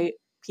be Hmm. white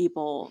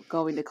people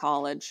going to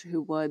college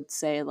who would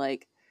say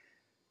like,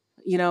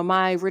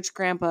 my rich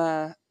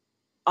grandpa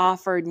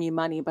offered me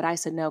money, but I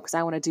said no because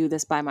I want to do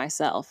this by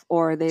myself.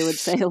 Or they would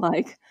say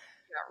like,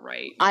 Yeah,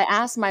 right. I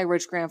asked my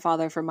rich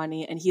grandfather for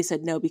money and he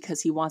said no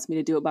because he wants me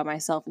to do it by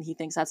myself and he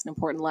thinks that's an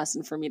important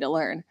lesson for me to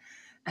learn.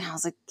 And I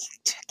was like,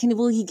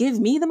 will he give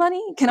me the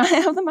money? Can I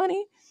have the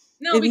money?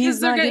 No, If because he's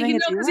they're not gonna, giving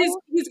it to because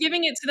you? he's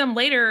giving it to them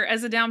later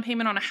as a down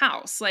payment on a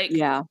house. Like,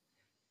 Yeah.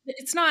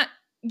 it's not.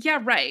 Yeah,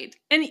 right.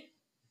 And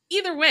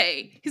either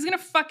way, he's gonna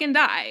fucking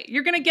die.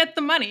 You're gonna get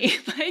the money.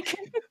 Like,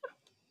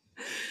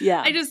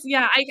 Yeah.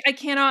 I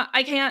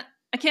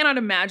cannot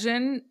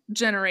imagine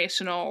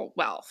generational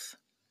wealth.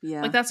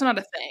 Yeah. Like, that's not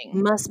a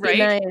thing. Must be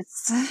right?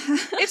 nice.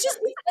 It's just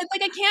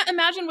like, I can't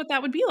imagine what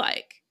that would be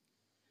like.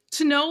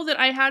 To know that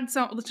I had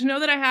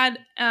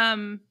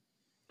a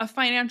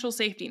financial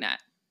safety net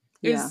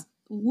is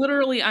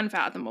literally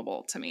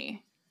unfathomable to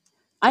me.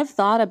 I've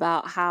thought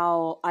about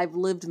how I've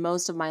lived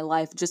most of my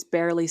life just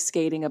barely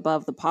skating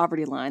above the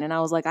poverty line. And I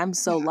was like, I'm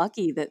so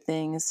lucky that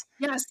things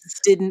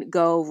didn't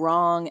go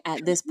wrong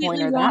at this point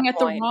or wrong that at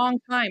point. the wrong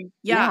time.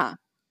 Yeah.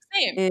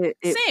 Same.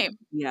 Same.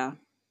 Yeah.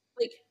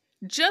 Like,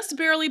 just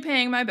barely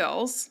paying my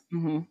bills.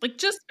 Mm-hmm. Like,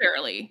 just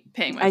barely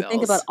paying my bills. I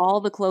think about all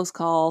the close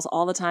calls,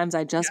 all the times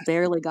I just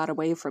barely got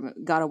away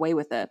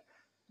with it.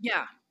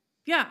 Yeah.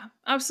 Yeah,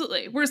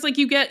 absolutely. Whereas like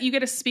you get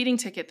a speeding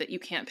ticket that you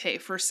can't pay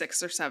for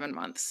 6 or 7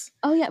 months.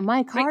 Oh yeah,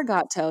 my car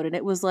got towed and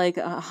it was like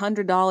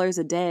 $100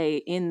 a day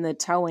in the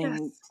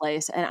towing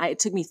place, and it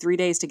took me 3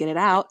 days to get it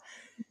out.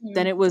 Mm-hmm.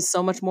 Then it was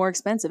so much more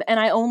expensive, and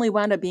I only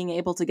wound up being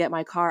able to get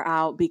my car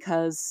out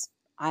because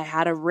I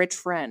had a rich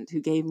friend who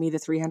gave me the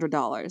 $300.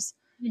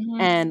 Mm-hmm.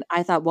 And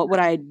I thought, what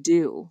would I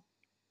do,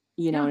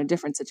 in a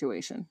different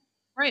situation?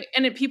 Right.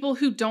 And people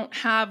who don't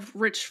have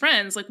rich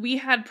friends, like we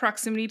had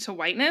proximity to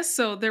whiteness,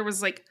 so there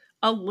was like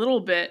a little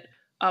bit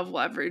of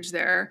leverage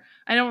there.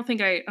 I don't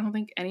think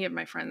any of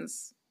my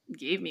friends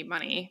gave me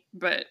money,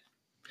 but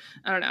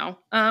I don't know.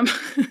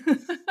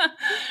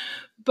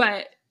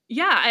 But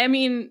yeah, I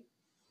mean,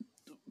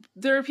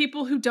 there are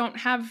people who don't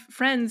have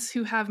friends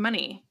who have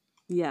money.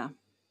 Yeah.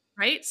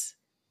 Right?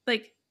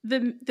 Like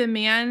the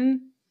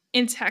man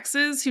in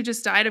Texas who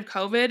just died of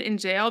COVID in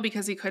jail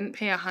because he couldn't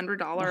pay $100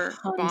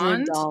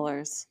 bond.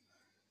 $100.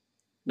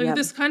 Like,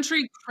 this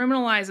country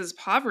criminalizes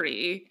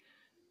poverty,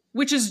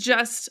 which is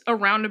just a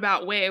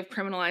roundabout way of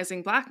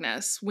criminalizing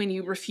Blackness when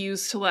you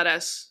refuse to let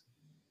us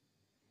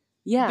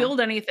build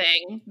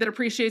anything that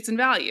appreciates in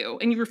value,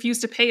 and you refuse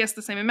to pay us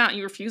the same amount.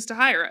 You refuse to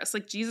hire us.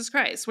 Like, Jesus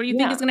Christ, what do you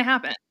think is going to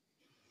happen?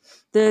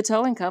 The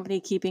towing company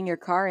keeping your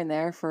car in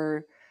there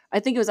for,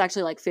 I think it was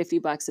actually like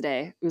 $50 a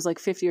day. It was like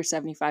 $50 or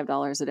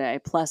 $75 a day,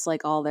 plus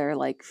like all their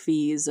like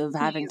fees of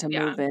having to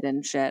move it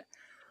and shit.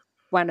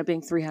 Wound up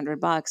being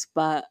 $300,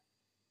 but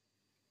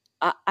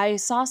I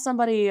saw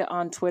somebody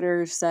on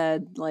Twitter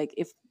said, like,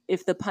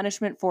 if the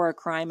punishment for a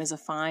crime is a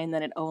fine,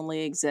 then it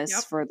only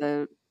exists for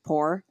the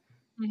poor.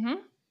 Mm-hmm.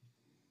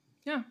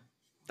 Yeah,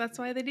 that's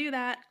why they do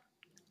that.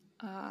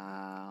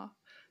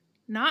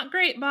 Not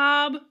great,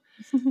 Bob.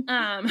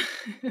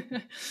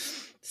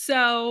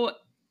 So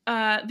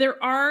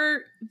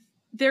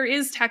there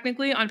is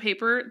technically on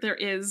paper, there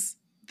is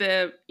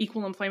the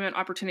Equal Employment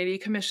Opportunity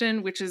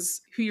Commission, which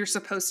is who you're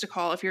supposed to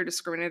call if you're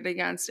discriminated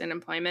against in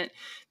employment.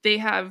 They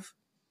have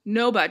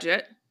no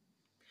budget.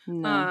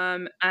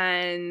 No.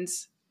 And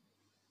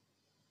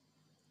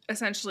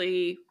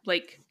essentially,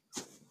 like,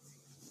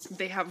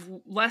 they have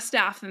less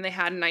staff than they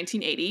had in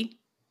 1980.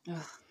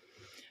 Ugh.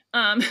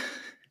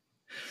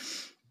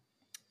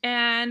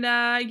 And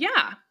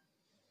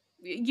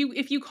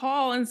if you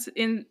call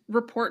and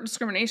report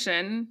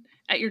discrimination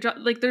at your job,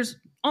 like, there's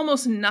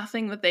almost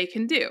nothing that they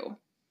can do.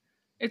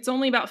 It's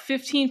only about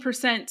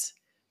 15%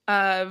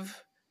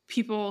 of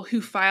people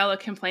who file a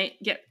complaint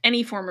get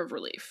any form of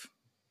relief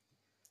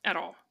at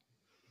all.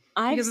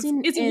 Because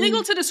it's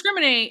illegal to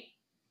discriminate,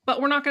 but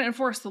we're not going to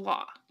enforce the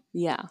law.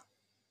 Yeah.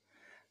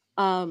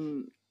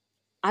 I've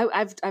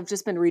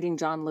just been reading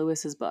John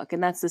Lewis's book,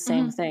 and that's the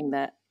same thing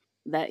that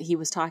he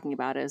was talking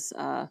about is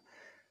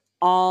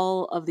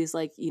all of these,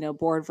 like,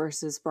 Board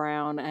versus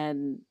Brown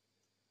and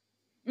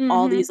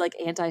all these like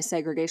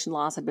anti-segregation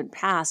laws had been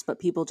passed, but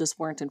people just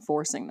weren't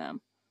enforcing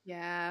them.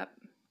 Yeah,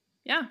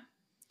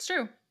 it's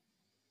true.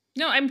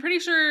 No, I'm pretty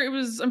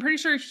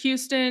sure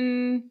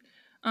Houston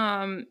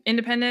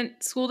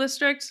Independent School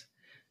District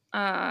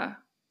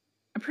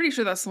I'm pretty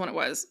sure that's the one it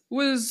was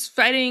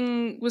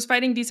fighting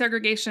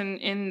desegregation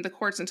in the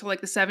courts until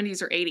like the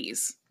 70s or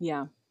 80s.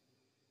 Yeah.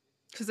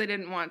 Because they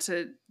didn't want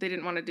to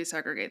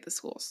desegregate the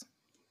schools.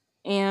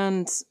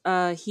 And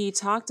he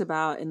talked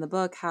about in the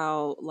book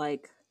how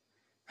like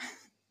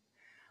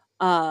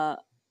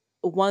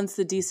once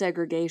the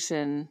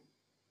desegregation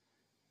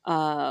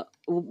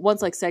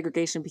once like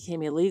segregation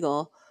became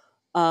illegal,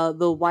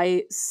 the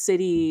white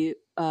city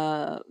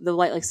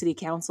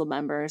council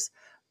members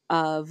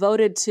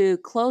voted to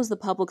close the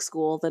public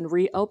school, then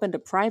reopened a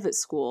private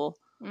school.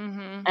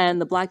 Mm-hmm.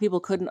 And the black people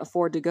couldn't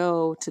afford to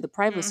go to the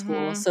private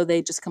school, Mm-hmm. so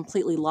they just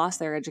completely lost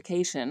their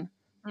education.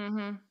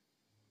 Mm-hmm.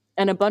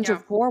 And a bunch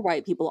of poor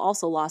white people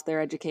also lost their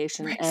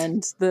education. Right.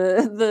 And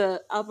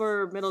the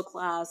upper middle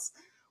class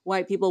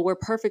white people were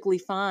perfectly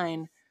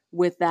fine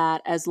with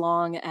that as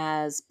long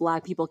as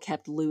black people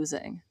kept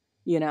losing,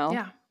 you know?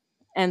 Yeah.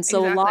 And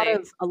so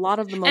exactly. a lot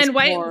of the most and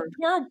poor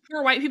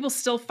white people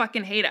still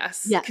fucking hate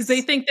us Yes. because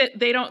they think that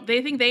they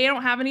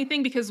don't have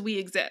anything because we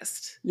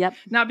exist. Yep.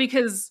 Not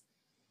because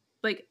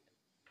like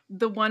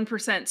the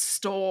 1%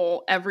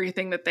 stole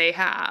everything that they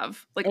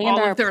have, like and all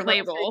are of their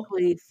label.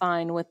 perfectly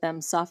fine with them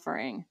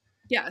suffering.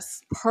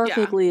 Yes.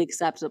 Perfectly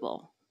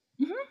acceptable.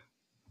 Mm-hmm.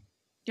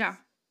 Yeah,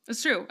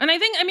 it's true. And I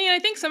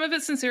think some of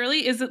it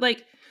sincerely is that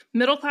like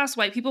middle class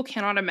white people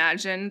cannot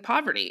imagine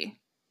poverty.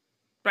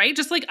 Right?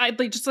 Just like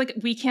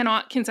we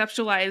cannot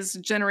conceptualize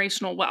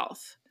generational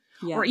wealth,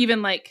 or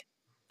even like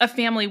a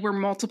family where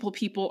multiple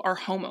people are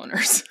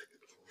homeowners,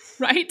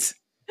 right?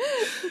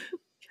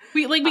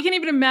 we can't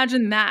even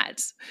imagine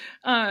that.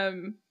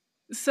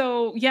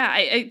 So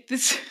yeah,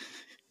 this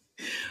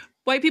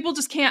white people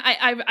just can't.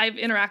 I've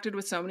interacted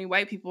with so many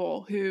white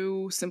people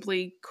who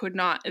simply could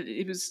not.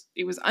 It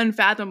was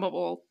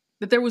unfathomable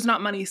that there was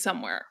not money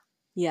somewhere.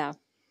 Yeah.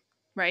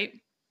 Right.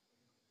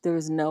 There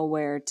was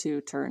nowhere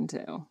to turn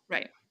to.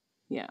 Right.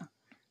 Yeah.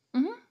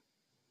 Mm-hmm.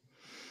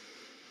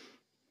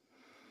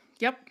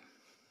 Yep.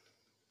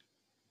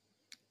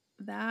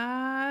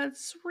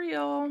 That's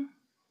real.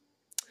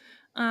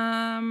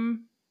 I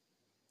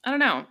don't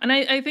know. And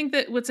I think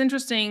that what's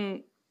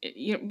interesting,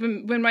 you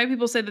know, when white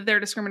people say that they're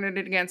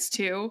discriminated against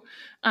too,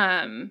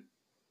 even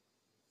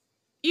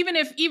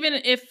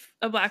if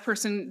a black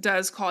person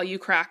does call you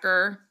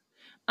cracker,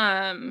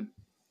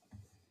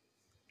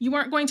 you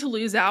aren't going to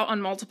lose out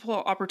on multiple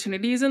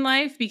opportunities in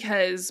life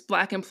because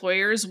black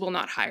employers will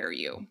not hire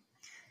you.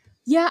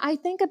 Yeah, I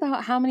think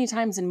about how many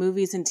times in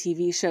movies and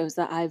TV shows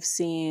that I've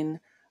seen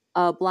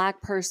a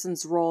black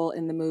person's role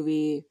in the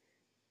movie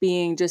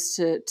being just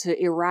to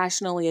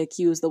irrationally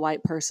accuse the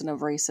white person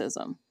of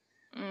racism.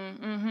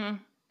 Mm-hmm.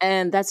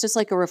 And that's just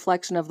like a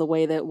reflection of the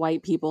way that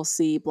white people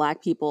see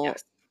black people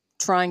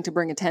trying to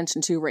bring attention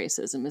to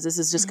racism. This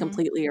is just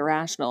completely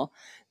irrational.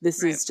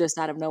 This is just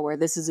out of nowhere.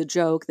 This is a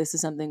joke. This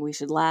is something we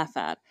should laugh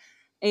at.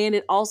 And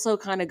it also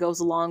kind of goes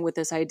along with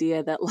this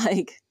idea that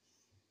like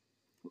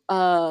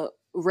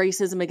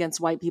racism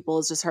against white people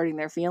is just hurting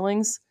their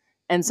feelings.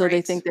 And so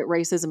they think that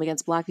racism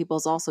against black people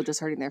is also just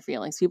hurting their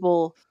feelings.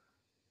 People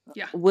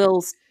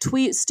will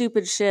tweet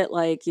stupid shit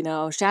like, you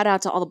know, shout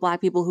out to all the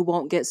black people who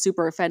won't get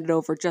super offended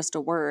over just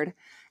a word.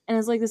 And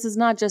it's like, this is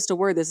not just a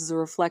word. This is a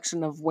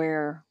reflection of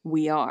where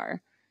we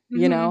are,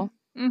 you know?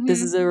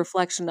 This is a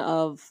reflection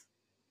of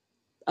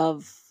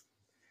it's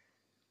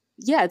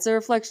a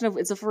reflection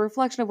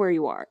of where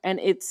you are. And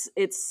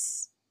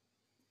it's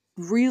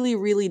really,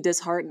 really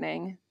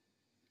disheartening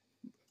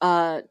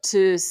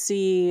to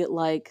see,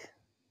 like,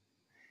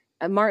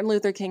 Martin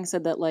Luther King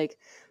said that, like,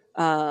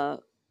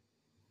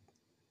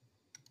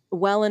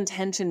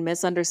 well-intentioned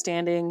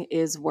misunderstanding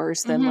is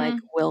worse than like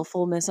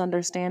willful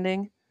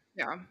misunderstanding.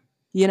 Yeah.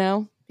 You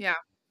know? Yeah.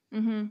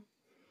 Mm-hmm.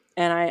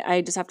 And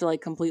I just have to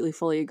like completely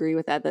fully agree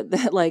with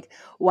that like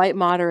white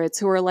moderates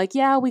who are like,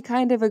 yeah, we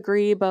kind of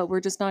agree, but we're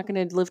just not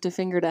going to lift a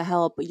finger to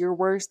help. But you're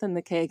worse than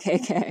the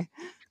KKK.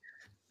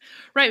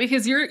 Right,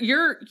 because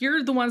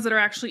you're the ones that are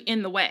actually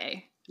in the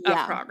way of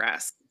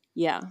progress.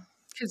 Yeah.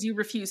 Because you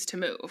refuse to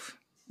move.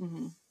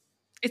 Mm-hmm.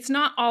 It's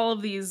not all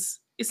of these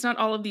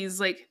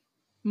like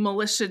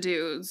militia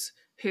dudes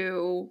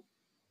who,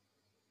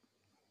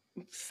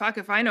 fuck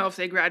if I know if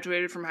they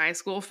graduated from high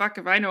school, fuck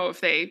if I know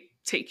if they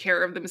take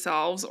care of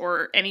themselves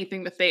or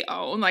anything that they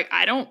own. Like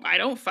I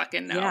don't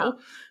fucking know. Yeah.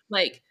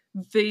 Like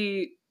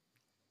the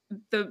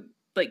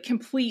like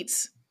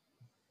complete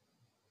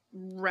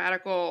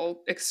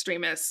radical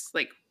extremists,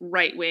 like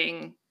right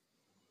wing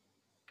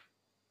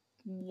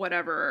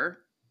whatever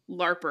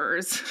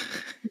LARPers,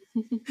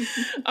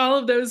 all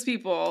of those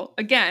people,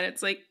 again,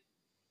 it's like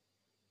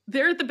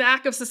they're at the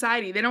back of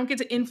society. They don't get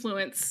to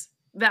influence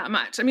that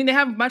much. I mean, they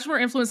have much more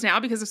influence now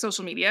because of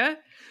social media,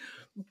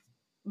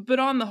 but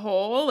on the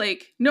whole,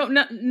 like no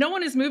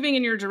one is moving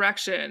in your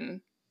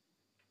direction,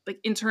 like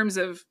in terms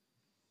of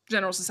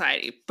general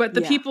society. But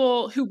the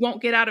people who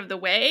won't get out of the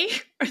way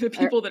are the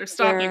people that are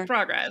stopping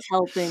progress.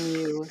 Helping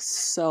you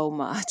so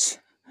much.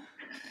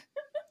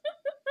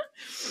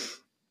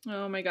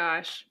 Oh my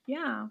gosh.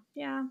 Yeah.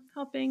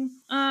 Helping.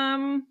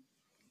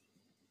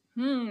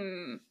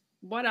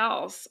 What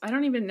else? I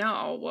don't even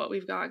know what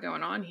we've got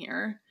going on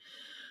here.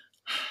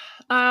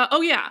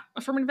 Oh yeah,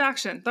 affirmative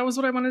action. That was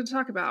what I wanted to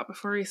talk about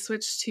before we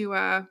switch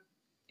to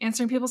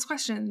answering people's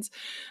questions.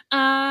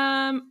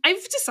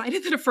 I've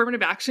decided that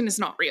affirmative action is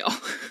not real.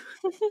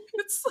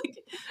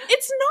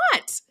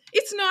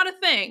 It's not a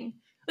thing.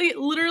 Like, it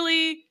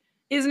literally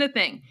isn't a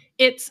thing.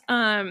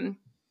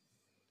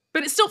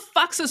 But it still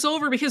fucks us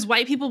over because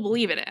white people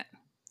believe in it.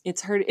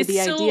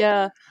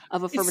 Idea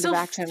of affirmative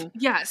action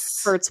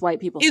hurts white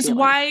people's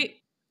feelings.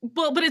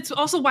 But it's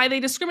also why they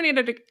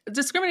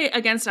discriminate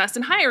against us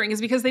in hiring,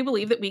 is because they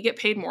believe that we get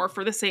paid more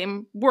for the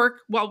same work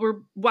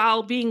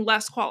while being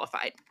less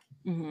qualified.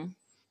 Mm-hmm.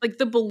 Like,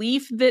 the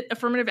belief that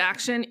affirmative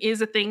action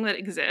is a thing that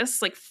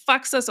exists, like,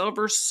 fucks us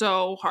over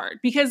so hard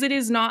because it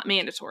is not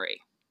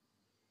mandatory.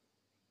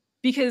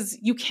 Because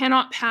you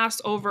cannot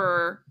pass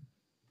over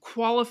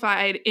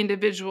qualified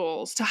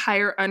individuals to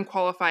hire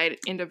unqualified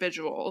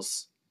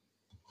individuals.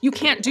 You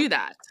can't do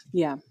that.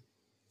 Yeah.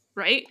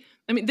 Right?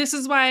 I mean, this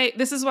is why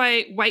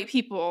white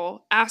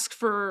people ask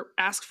for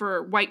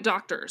white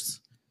doctors,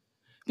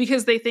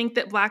 because they think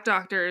that black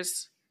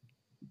doctors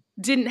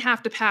didn't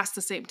have to pass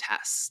the same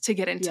tests to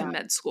get into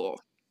med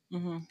school.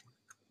 Mm-hmm.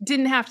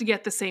 Didn't have to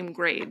get the same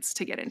grades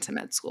to get into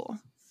med school.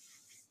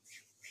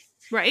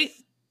 Right?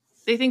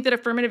 They think that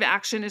affirmative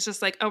action is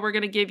just like, oh, we're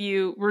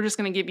just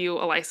going to give you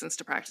a license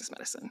to practice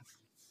medicine.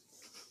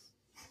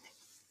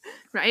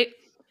 Right?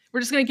 We're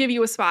just going to give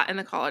you a spot in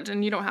the college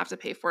and you don't have to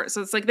pay for it.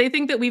 So it's like, they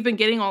think that we've been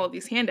getting all of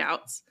these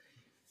handouts.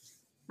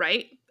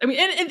 Right? I mean,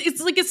 and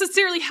it's like a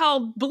sincerely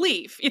held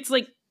belief. It's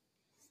like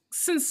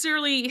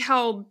sincerely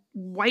held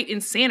white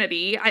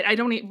insanity. I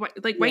don't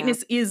like,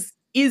 whiteness is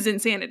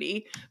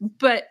insanity,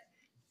 but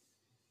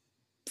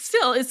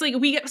still, it's like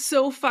we get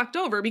so fucked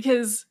over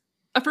because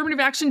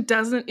affirmative action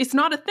it's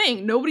not a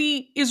thing.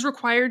 Nobody is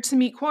required to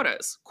meet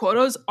quotas.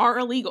 Quotas are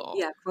illegal.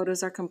 Yeah,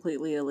 quotas are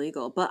completely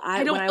illegal. But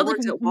when I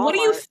worked at Walmart, what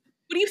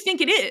do you think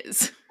it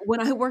is?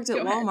 When I worked at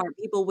Walmart,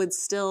 people would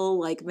still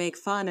like make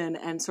fun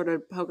and sort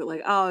of poke it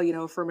like, oh,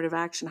 affirmative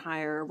action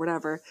hire or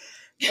whatever.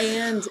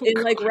 And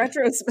in like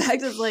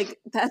retrospect, it's like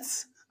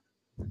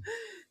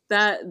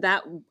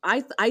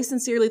I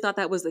sincerely thought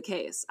that was the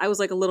case. I was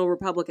like a little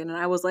Republican and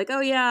I was like, oh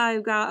yeah,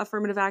 I've got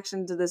affirmative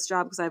action to this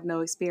job because I have no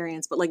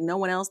experience, but like no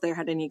one else there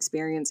had any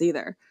experience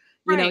either.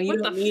 Right. You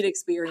don't need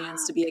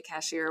experience to be a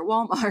cashier at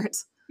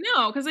Walmart.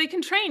 No, because they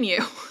can train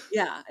you.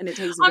 Yeah, and it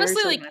takes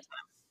honestly like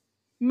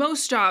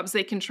most jobs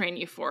they can train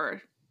you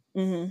for.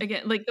 Mm-hmm.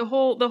 Again, like the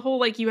whole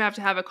like you have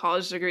to have a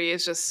college degree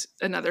is just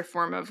another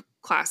form of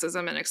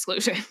classism and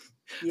exclusion.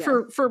 Yeah.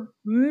 For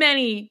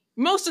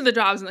most of the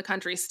jobs in the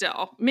country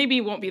still. Maybe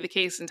it won't be the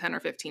case in 10 or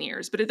 15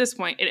 years, but at this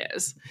point it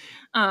is.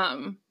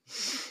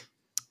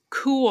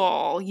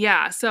 Cool.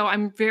 Yeah. So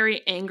I'm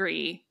very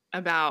angry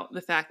about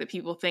the fact that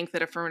people think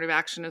that affirmative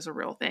action is a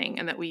real thing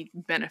and that we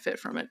benefit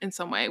from it in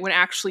some way, when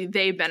actually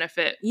they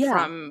benefit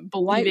from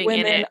believing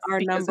in it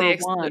because they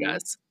exclude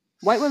us.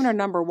 White women are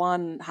number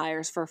one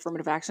hires for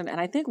affirmative action, and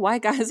I think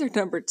white guys are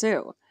number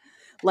two.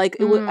 Like,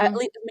 it would, at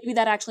least, maybe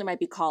that actually might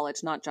be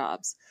college, not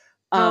jobs.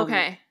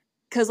 Okay.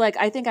 Because like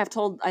I think I've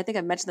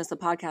mentioned this in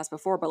the podcast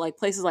before, but like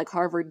places like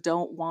Harvard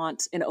don't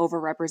want an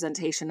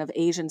overrepresentation of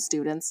Asian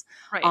students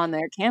on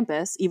their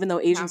campus, even though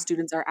Asian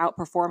students are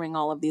outperforming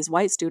all of these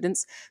white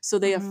students. So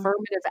they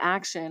affirmative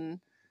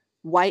action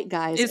white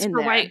guys it's in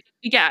for there.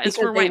 It's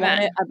for white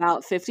men.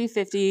 About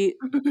 50-50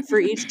 for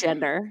each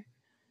gender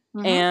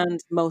and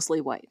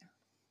mostly white.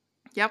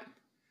 Yep.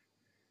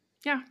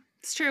 Yeah,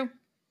 it's true.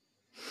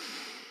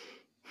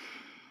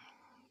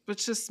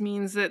 Which just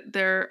means that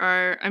there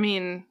are, I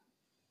mean,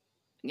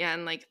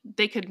 again, like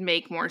they could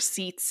make more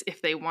seats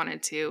if they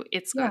wanted to.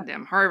 It's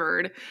goddamn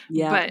Harvard.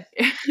 Yeah. But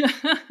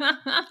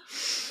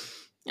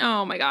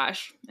oh my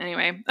gosh.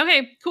 Anyway.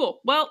 Okay,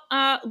 cool. Well,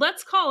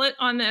 let's call it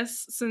on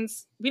this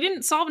since we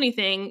didn't solve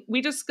anything.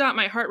 We just got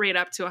my heart rate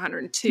up to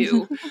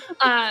 102.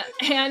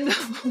 And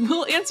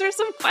we'll answer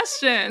some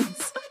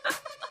questions.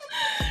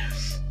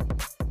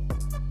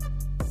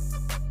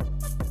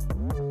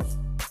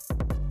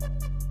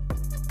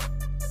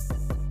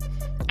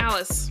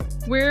 Alice,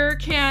 where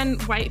can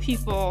white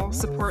people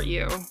support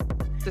you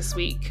this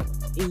week?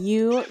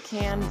 You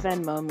can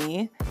Venmo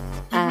me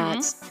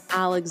at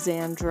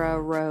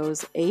Alexandra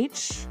Rose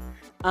H.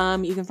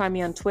 You can find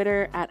me on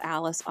Twitter at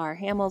Alice R.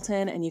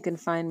 Hamilton, and you can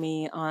find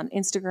me on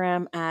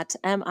Instagram at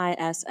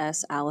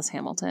MISS Alice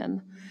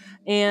Hamilton.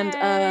 And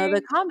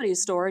the Comedy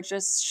Store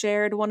just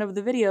shared one of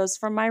the videos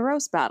from my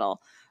roast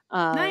battle.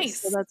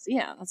 Nice. So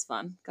that's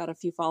fun. Got a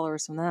few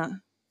followers from that.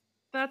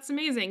 That's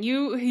amazing.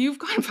 You've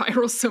gone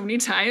viral so many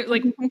times.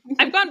 Like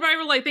I've gone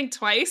viral, I think,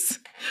 twice.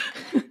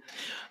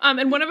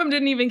 And one of them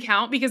didn't even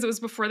count because it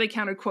was before they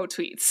counted quote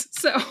tweets.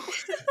 So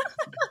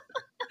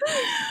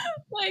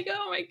like,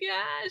 oh my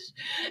gosh.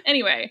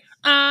 Anyway,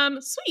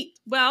 sweet.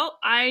 Well,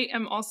 I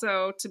am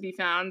also to be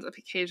found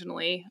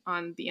occasionally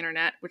on the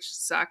internet, which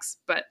sucks.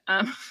 But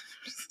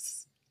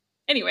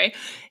anyway,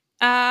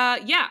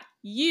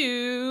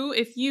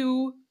 if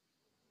you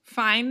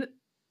find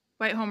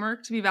white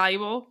homework to be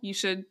valuable, you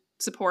should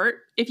support.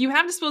 If you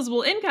have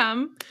disposable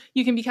income,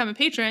 you can become a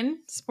patron,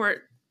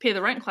 support Pay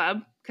the Rent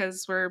Club,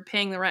 because we're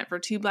paying the rent for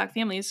 2 Black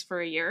families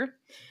for a year.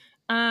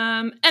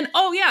 And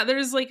oh yeah,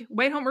 there's like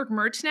White Homework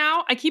merch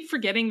now. I keep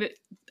forgetting that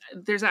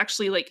there's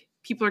actually like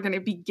people are going to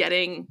be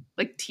getting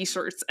like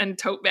t-shirts and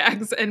tote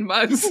bags and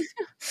mugs.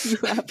 You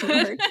have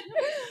merch.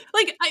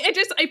 Like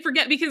I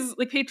forget because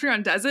like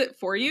Patreon does it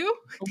for you.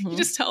 You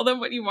just tell them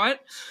what you want.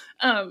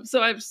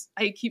 So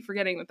I keep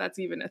forgetting that that's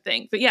even a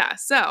thing. But yeah,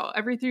 so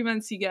every 3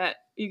 months you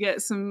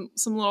get some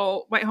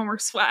little White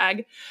Homework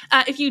swag.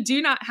 If you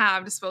do not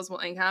have disposable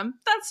income,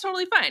 that's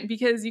totally fine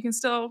because you can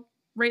still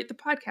rate the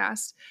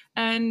podcast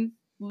and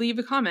leave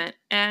a comment.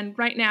 And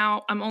right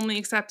now I'm only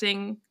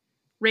accepting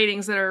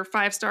ratings that are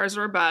 5 stars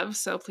or above.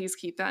 So please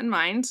keep that in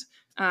mind.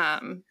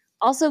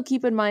 Also,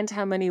 keep in mind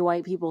how many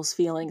white people's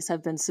feelings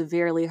have been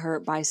severely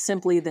hurt by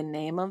simply the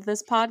name of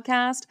this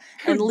podcast,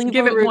 and leave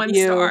Give a it review 1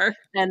 star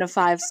and a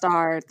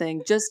 5-star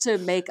thing just to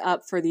make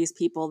up for these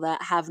people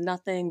that have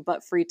nothing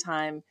but free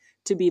time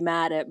to be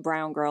mad at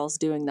brown girls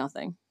doing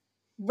nothing.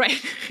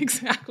 Right,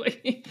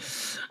 exactly.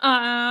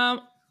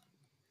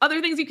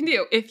 Other things you can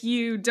do if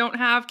you don't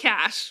have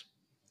cash,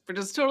 which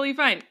is totally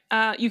fine.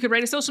 You could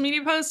write a social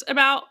media post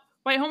about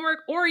White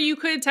Homework, or you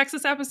could text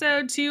this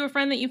episode to a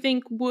friend that you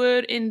think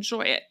would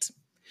enjoy it.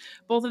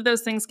 Both of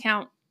those things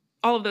count.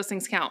 All of those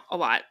things count a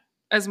lot,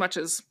 as much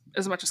as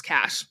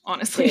cash,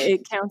 honestly.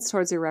 It counts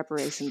towards your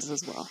reparations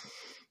as well.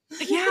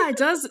 Yeah, it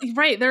does.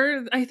 Right.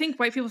 I think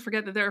white people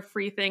forget that there are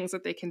free things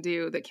that they can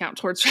do that count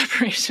towards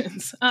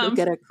reparations. You'll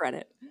get a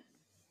credit.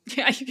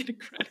 Yeah, you get a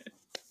credit.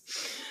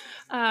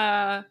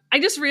 I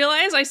just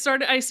realized I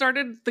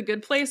started The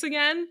Good Place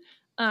again.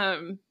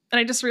 And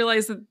I just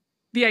realized that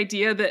the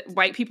idea that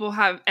white people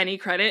have any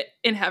credit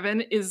in heaven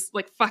is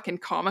like fucking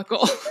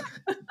comical.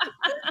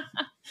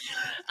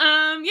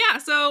 Yeah,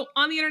 so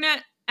on the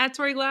internet at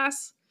Tori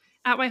Glass,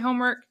 at White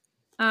Homework.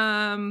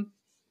 You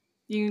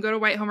can go to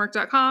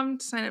whitehomework.com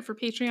to sign up for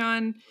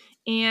Patreon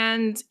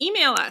and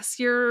email us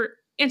your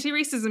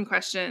anti-racism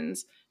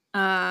questions.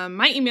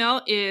 My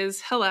email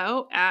is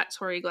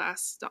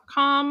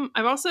hello@toriglass.com.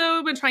 I've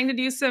also been trying to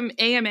do some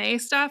AMA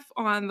stuff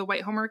on the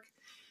White Homework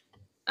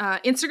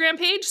Instagram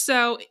page.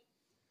 So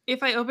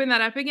if I open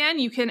that up again,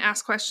 you can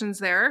ask questions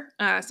there.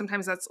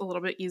 Sometimes that's a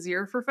little bit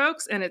easier for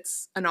folks and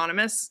it's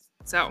anonymous.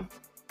 So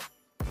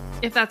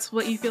if that's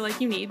what you feel like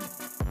you need,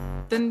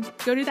 then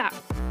go do that.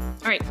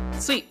 All right,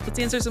 sweet. Let's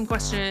answer some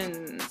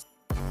questions.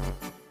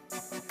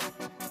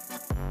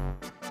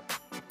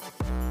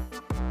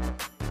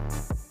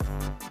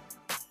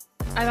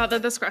 I thought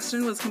that this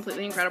question was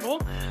completely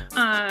incredible.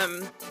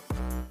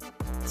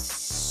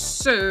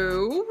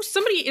 So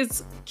somebody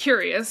is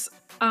curious.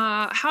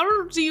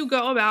 How do you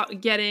go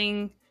about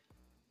getting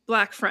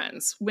Black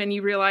friends when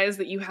you realize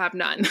that you have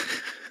none?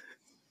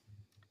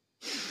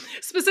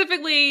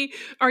 Specifically,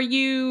 are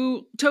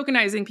you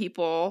tokenizing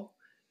people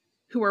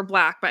who are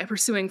Black by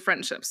pursuing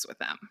friendships with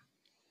them?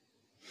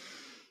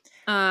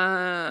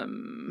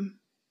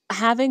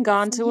 Having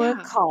gone to a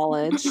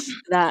college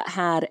that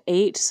had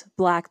 8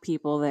 Black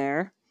people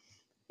there,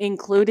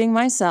 including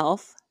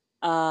myself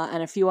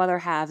and a few other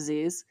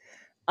halvesies,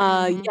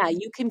 yeah,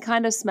 you can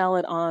kind of smell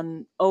it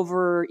on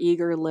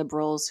over-eager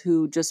liberals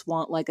who just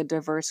want like a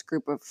diverse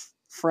group of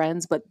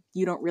friends, but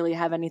you don't really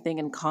have anything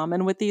in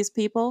common with these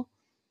people.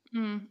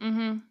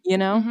 You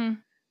know?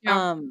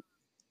 Yeah.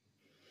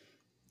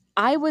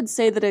 I would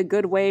say that a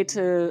good way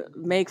to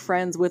make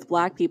friends with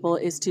Black people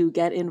is to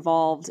get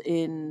involved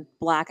in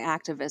Black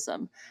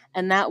activism.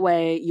 And that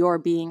way you're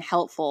being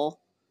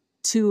helpful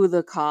to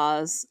the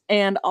cause.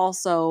 And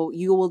also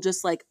you will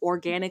just like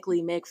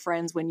organically make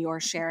friends when you're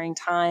sharing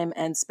time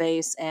and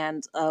space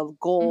and a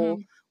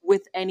goal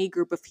with any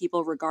group of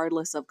people,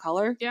 regardless of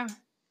color. Yeah.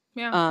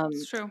 Yeah,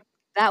 it's true.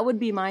 That would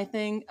be my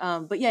thing.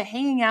 But yeah,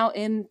 hanging out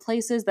in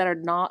places that are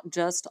not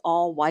just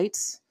all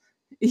white,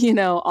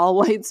 all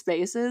white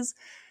spaces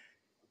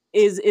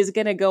is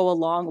going to go a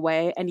long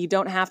way. And you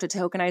don't have to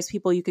tokenize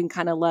people. You can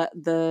kind of let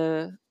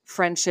the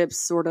friendships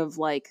sort of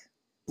like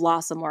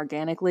blossom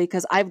organically.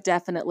 Cause I've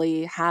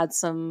definitely had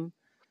some,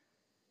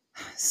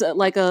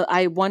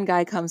 one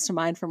guy comes to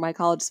mind from my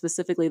college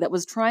specifically that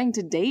was trying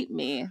to date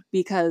me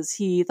because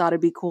he thought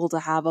it'd be cool to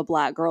have a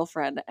Black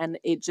girlfriend. And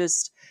it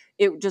just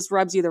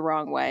rubs you the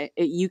wrong way.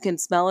 You can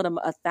smell it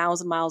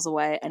 1,000 miles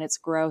away and it's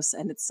gross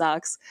and it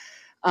sucks.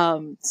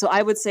 So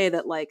I would say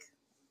that like,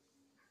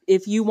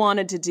 if you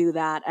wanted to do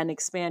that and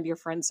expand your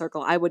friend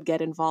circle, I would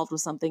get involved with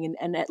something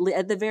and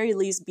at the very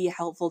least be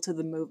helpful to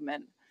the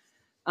movement.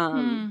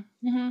 And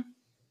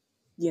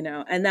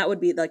that would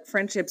be like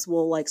friendships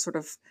will like sort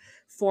of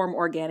form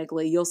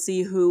organically. You'll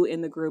see who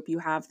in the group you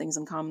have things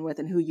in common with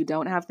and who you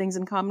don't have things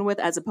in common with,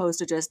 as opposed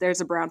to just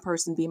there's a brown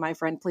person, be my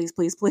friend, please,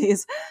 please,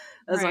 please.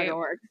 That's not gonna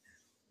work.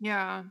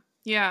 Yeah.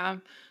 Yeah.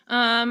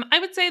 I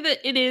would say that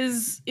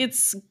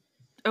it's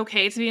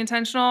okay to be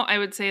intentional. I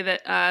would say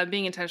that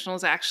being intentional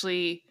is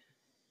actually,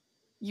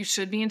 you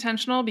should be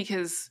intentional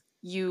because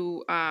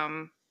you,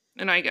 and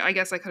I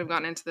guess I could have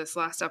gotten into this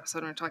last episode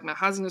when we were talking about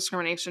housing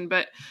discrimination,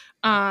 but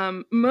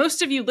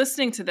most of you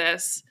listening to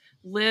this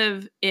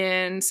live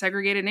in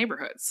segregated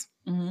neighborhoods.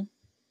 Mm-hmm.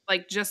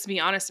 Like, just be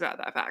honest about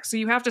that fact. So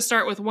you have to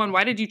start with one,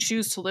 why did you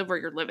choose to live where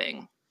you're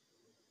living?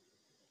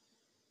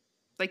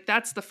 Like,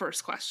 that's the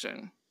first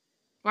question.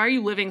 Why are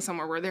you living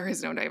somewhere where there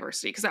is no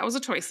diversity? Because that was a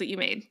choice that you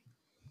made.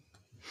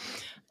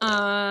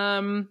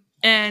 And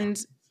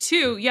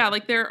two, yeah,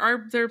 like there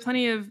are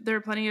plenty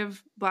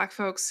of Black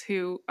folks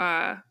who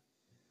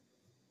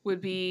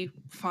would be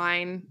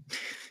fine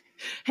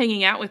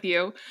hanging out with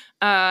you.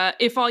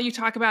 If all you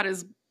talk about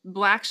is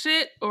Black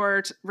shit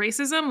or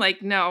racism,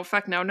 like, no,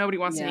 fuck no, nobody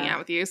wants to hang out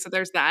with you. So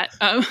there's that.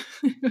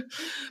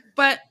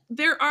 But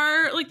there's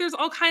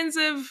all kinds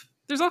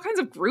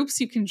of groups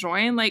you can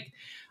join. Like,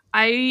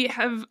 I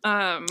have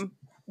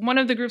one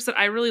of the groups that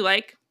I really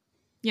like,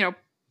 you know,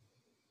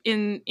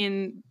 in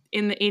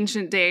the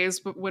ancient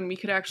days, but when we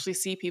could actually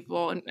see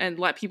people and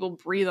let people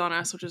breathe on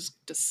us, which is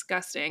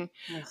disgusting.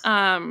 Yes.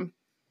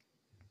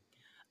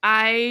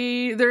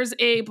 There's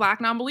a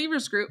Black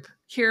non-believers group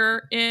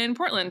here in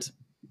Portland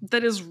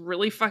that is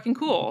really fucking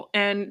cool.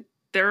 And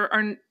there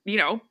are, you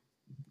know,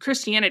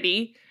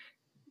 Christianity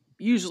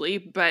usually,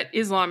 but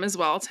Islam as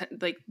well.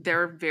 Like,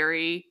 they're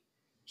very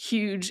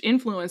huge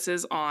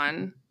influences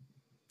on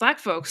Black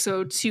folks.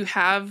 So to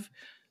have,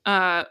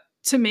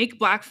 to make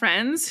Black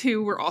friends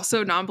who were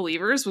also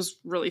non-believers was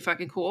really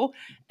fucking cool.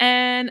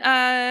 And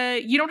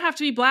you don't have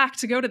to be Black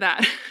to go to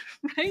that,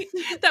 right?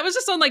 That was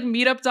just on like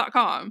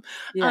meetup.com.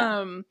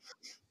 Yeah.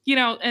 You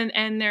know,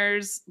 and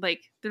there's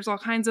all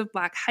kinds of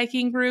Black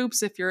hiking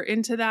groups if you're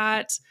into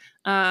that.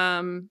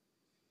 All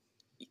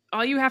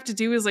you have to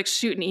do is like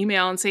shoot an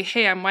email and say,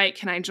 hey, I'm white,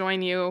 can I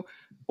join you?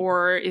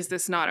 Or is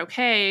this not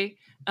okay?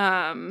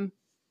 And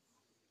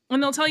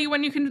they'll tell you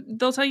when you can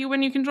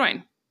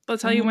join. They'll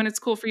tell you when it's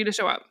cool for you to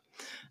show up.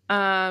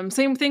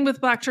 Same thing with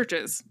Black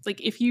churches.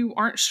 Like, if you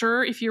aren't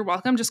sure if you're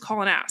welcome, just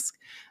call and ask.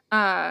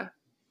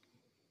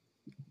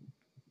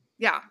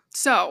 Yeah.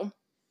 So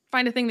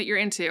find a thing that you're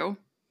into,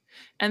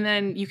 and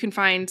then you can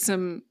find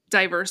some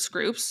diverse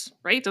groups,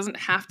 right? It doesn't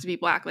have to be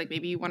Black. Like,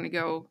 maybe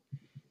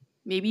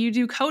you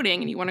do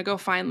coding and you want to go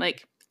find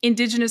like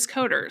Indigenous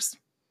coders.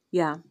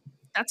 Yeah.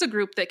 That's a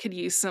group that could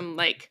use some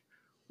like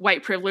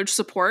white privilege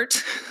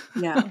support.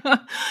 Yeah.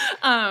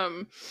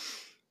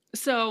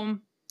 So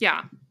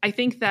yeah, I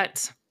think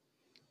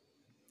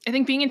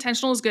being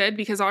intentional is good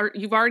because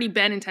you've already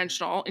been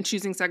intentional in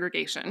choosing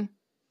segregation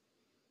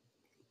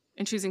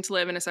and choosing to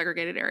live in a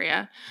segregated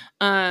area.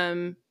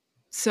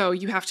 So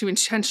you have to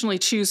intentionally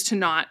choose to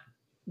not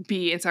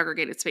be in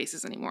segregated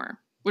spaces anymore,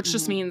 which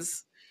just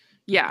means,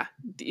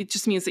 it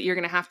just means that you're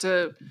going to have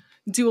to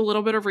do a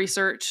little bit of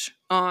research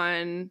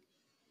on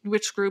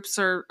which groups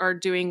are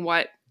doing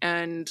what,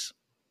 and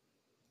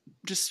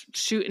just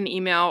shoot an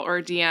email or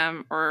a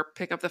DM or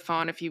pick up the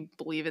phone if you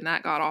believe in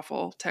that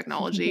god-awful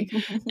technology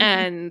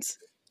and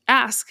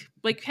ask,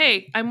 like,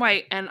 hey, I'm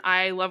white and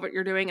I love what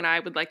you're doing and I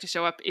would like to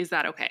show up. Is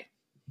that okay?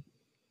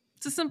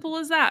 It's as simple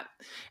as that.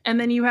 And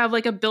then you have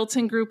like a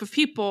built-in group of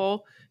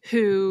people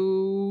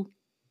who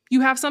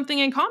you have something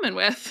in common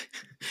with,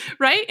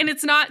 right? And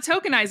it's not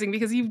tokenizing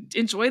because you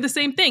enjoy the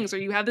same things or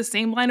you have the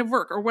same line of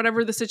work or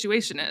whatever the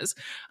situation is.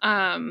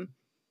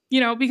 You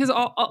know, because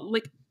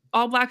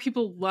all Black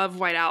people love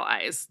white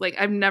allies. Like,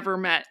 I've never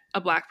met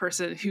a Black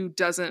person who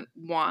doesn't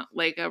want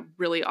like a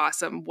really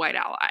awesome white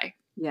ally.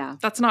 Yeah.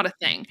 That's not a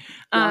thing.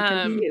 That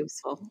can be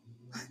useful.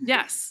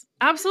 Yes,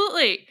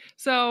 absolutely.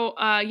 So,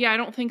 I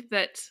don't think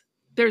that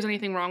there's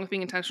anything wrong with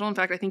being intentional. In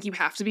fact, I think you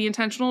have to be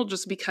intentional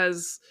just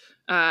because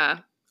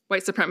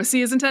white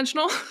supremacy is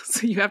intentional.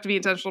 So you have to be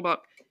intentional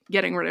about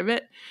getting rid of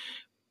it.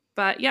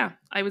 But yeah,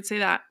 I would say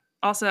that.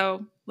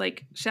 Also,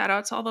 like, shout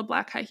out to all the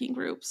Black hiking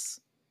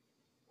groups.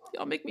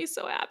 Y'all make me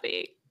so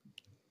happy.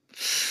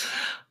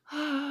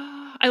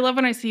 I love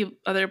when I see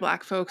other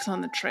Black folks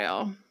on the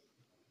trail.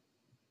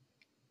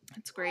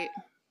 It's great.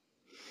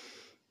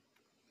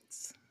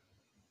 It's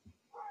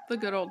the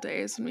good old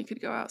days when we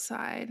could go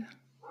outside.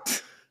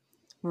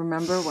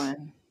 Remember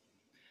when?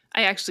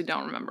 I actually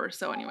don't remember.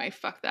 So anyway,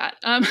 fuck that.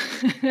 I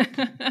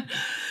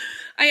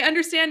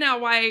understand now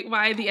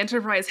why the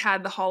Enterprise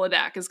had the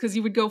holodeck, is because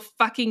you would go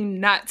fucking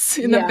nuts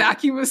in the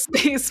vacuum of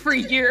space for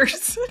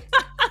years.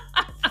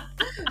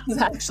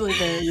 It's actually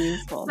very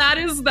useful. That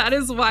is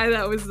why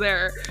that was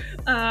there.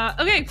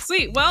 Okay,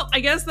 sweet. Well,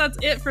 I guess that's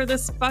it for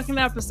this fucking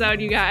episode,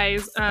 you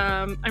guys.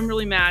 I'm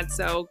really mad,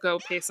 so go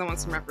pay someone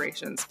some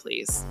reparations,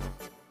 please.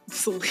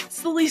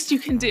 It's the least you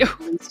can do.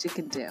 The least you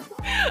can do.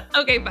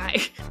 Okay,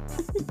 bye.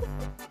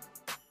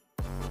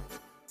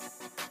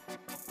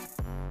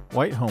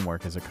 White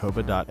Homework is a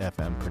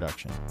Koba.fm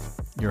production.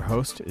 Your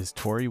host is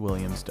Tori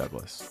Williams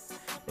Douglas.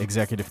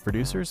 Executive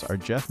producers are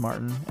Jeff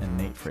Martin and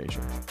Nate Frazier.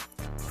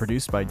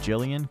 Produced by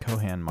Jillian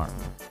Cohan Martin.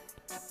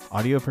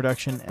 Audio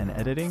production and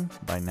editing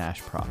by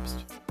Nash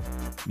Probst.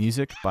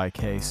 Music by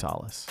Kay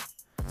Solis.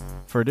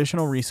 For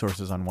additional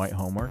resources on White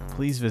Homework,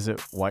 please visit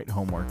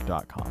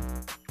whitehomework.com.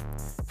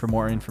 For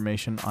more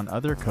information on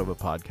other Koba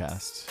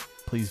podcasts,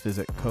 please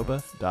visit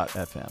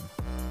koba.fm.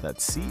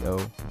 That's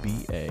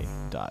COBA.fm.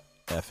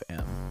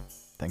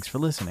 Thanks for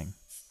listening.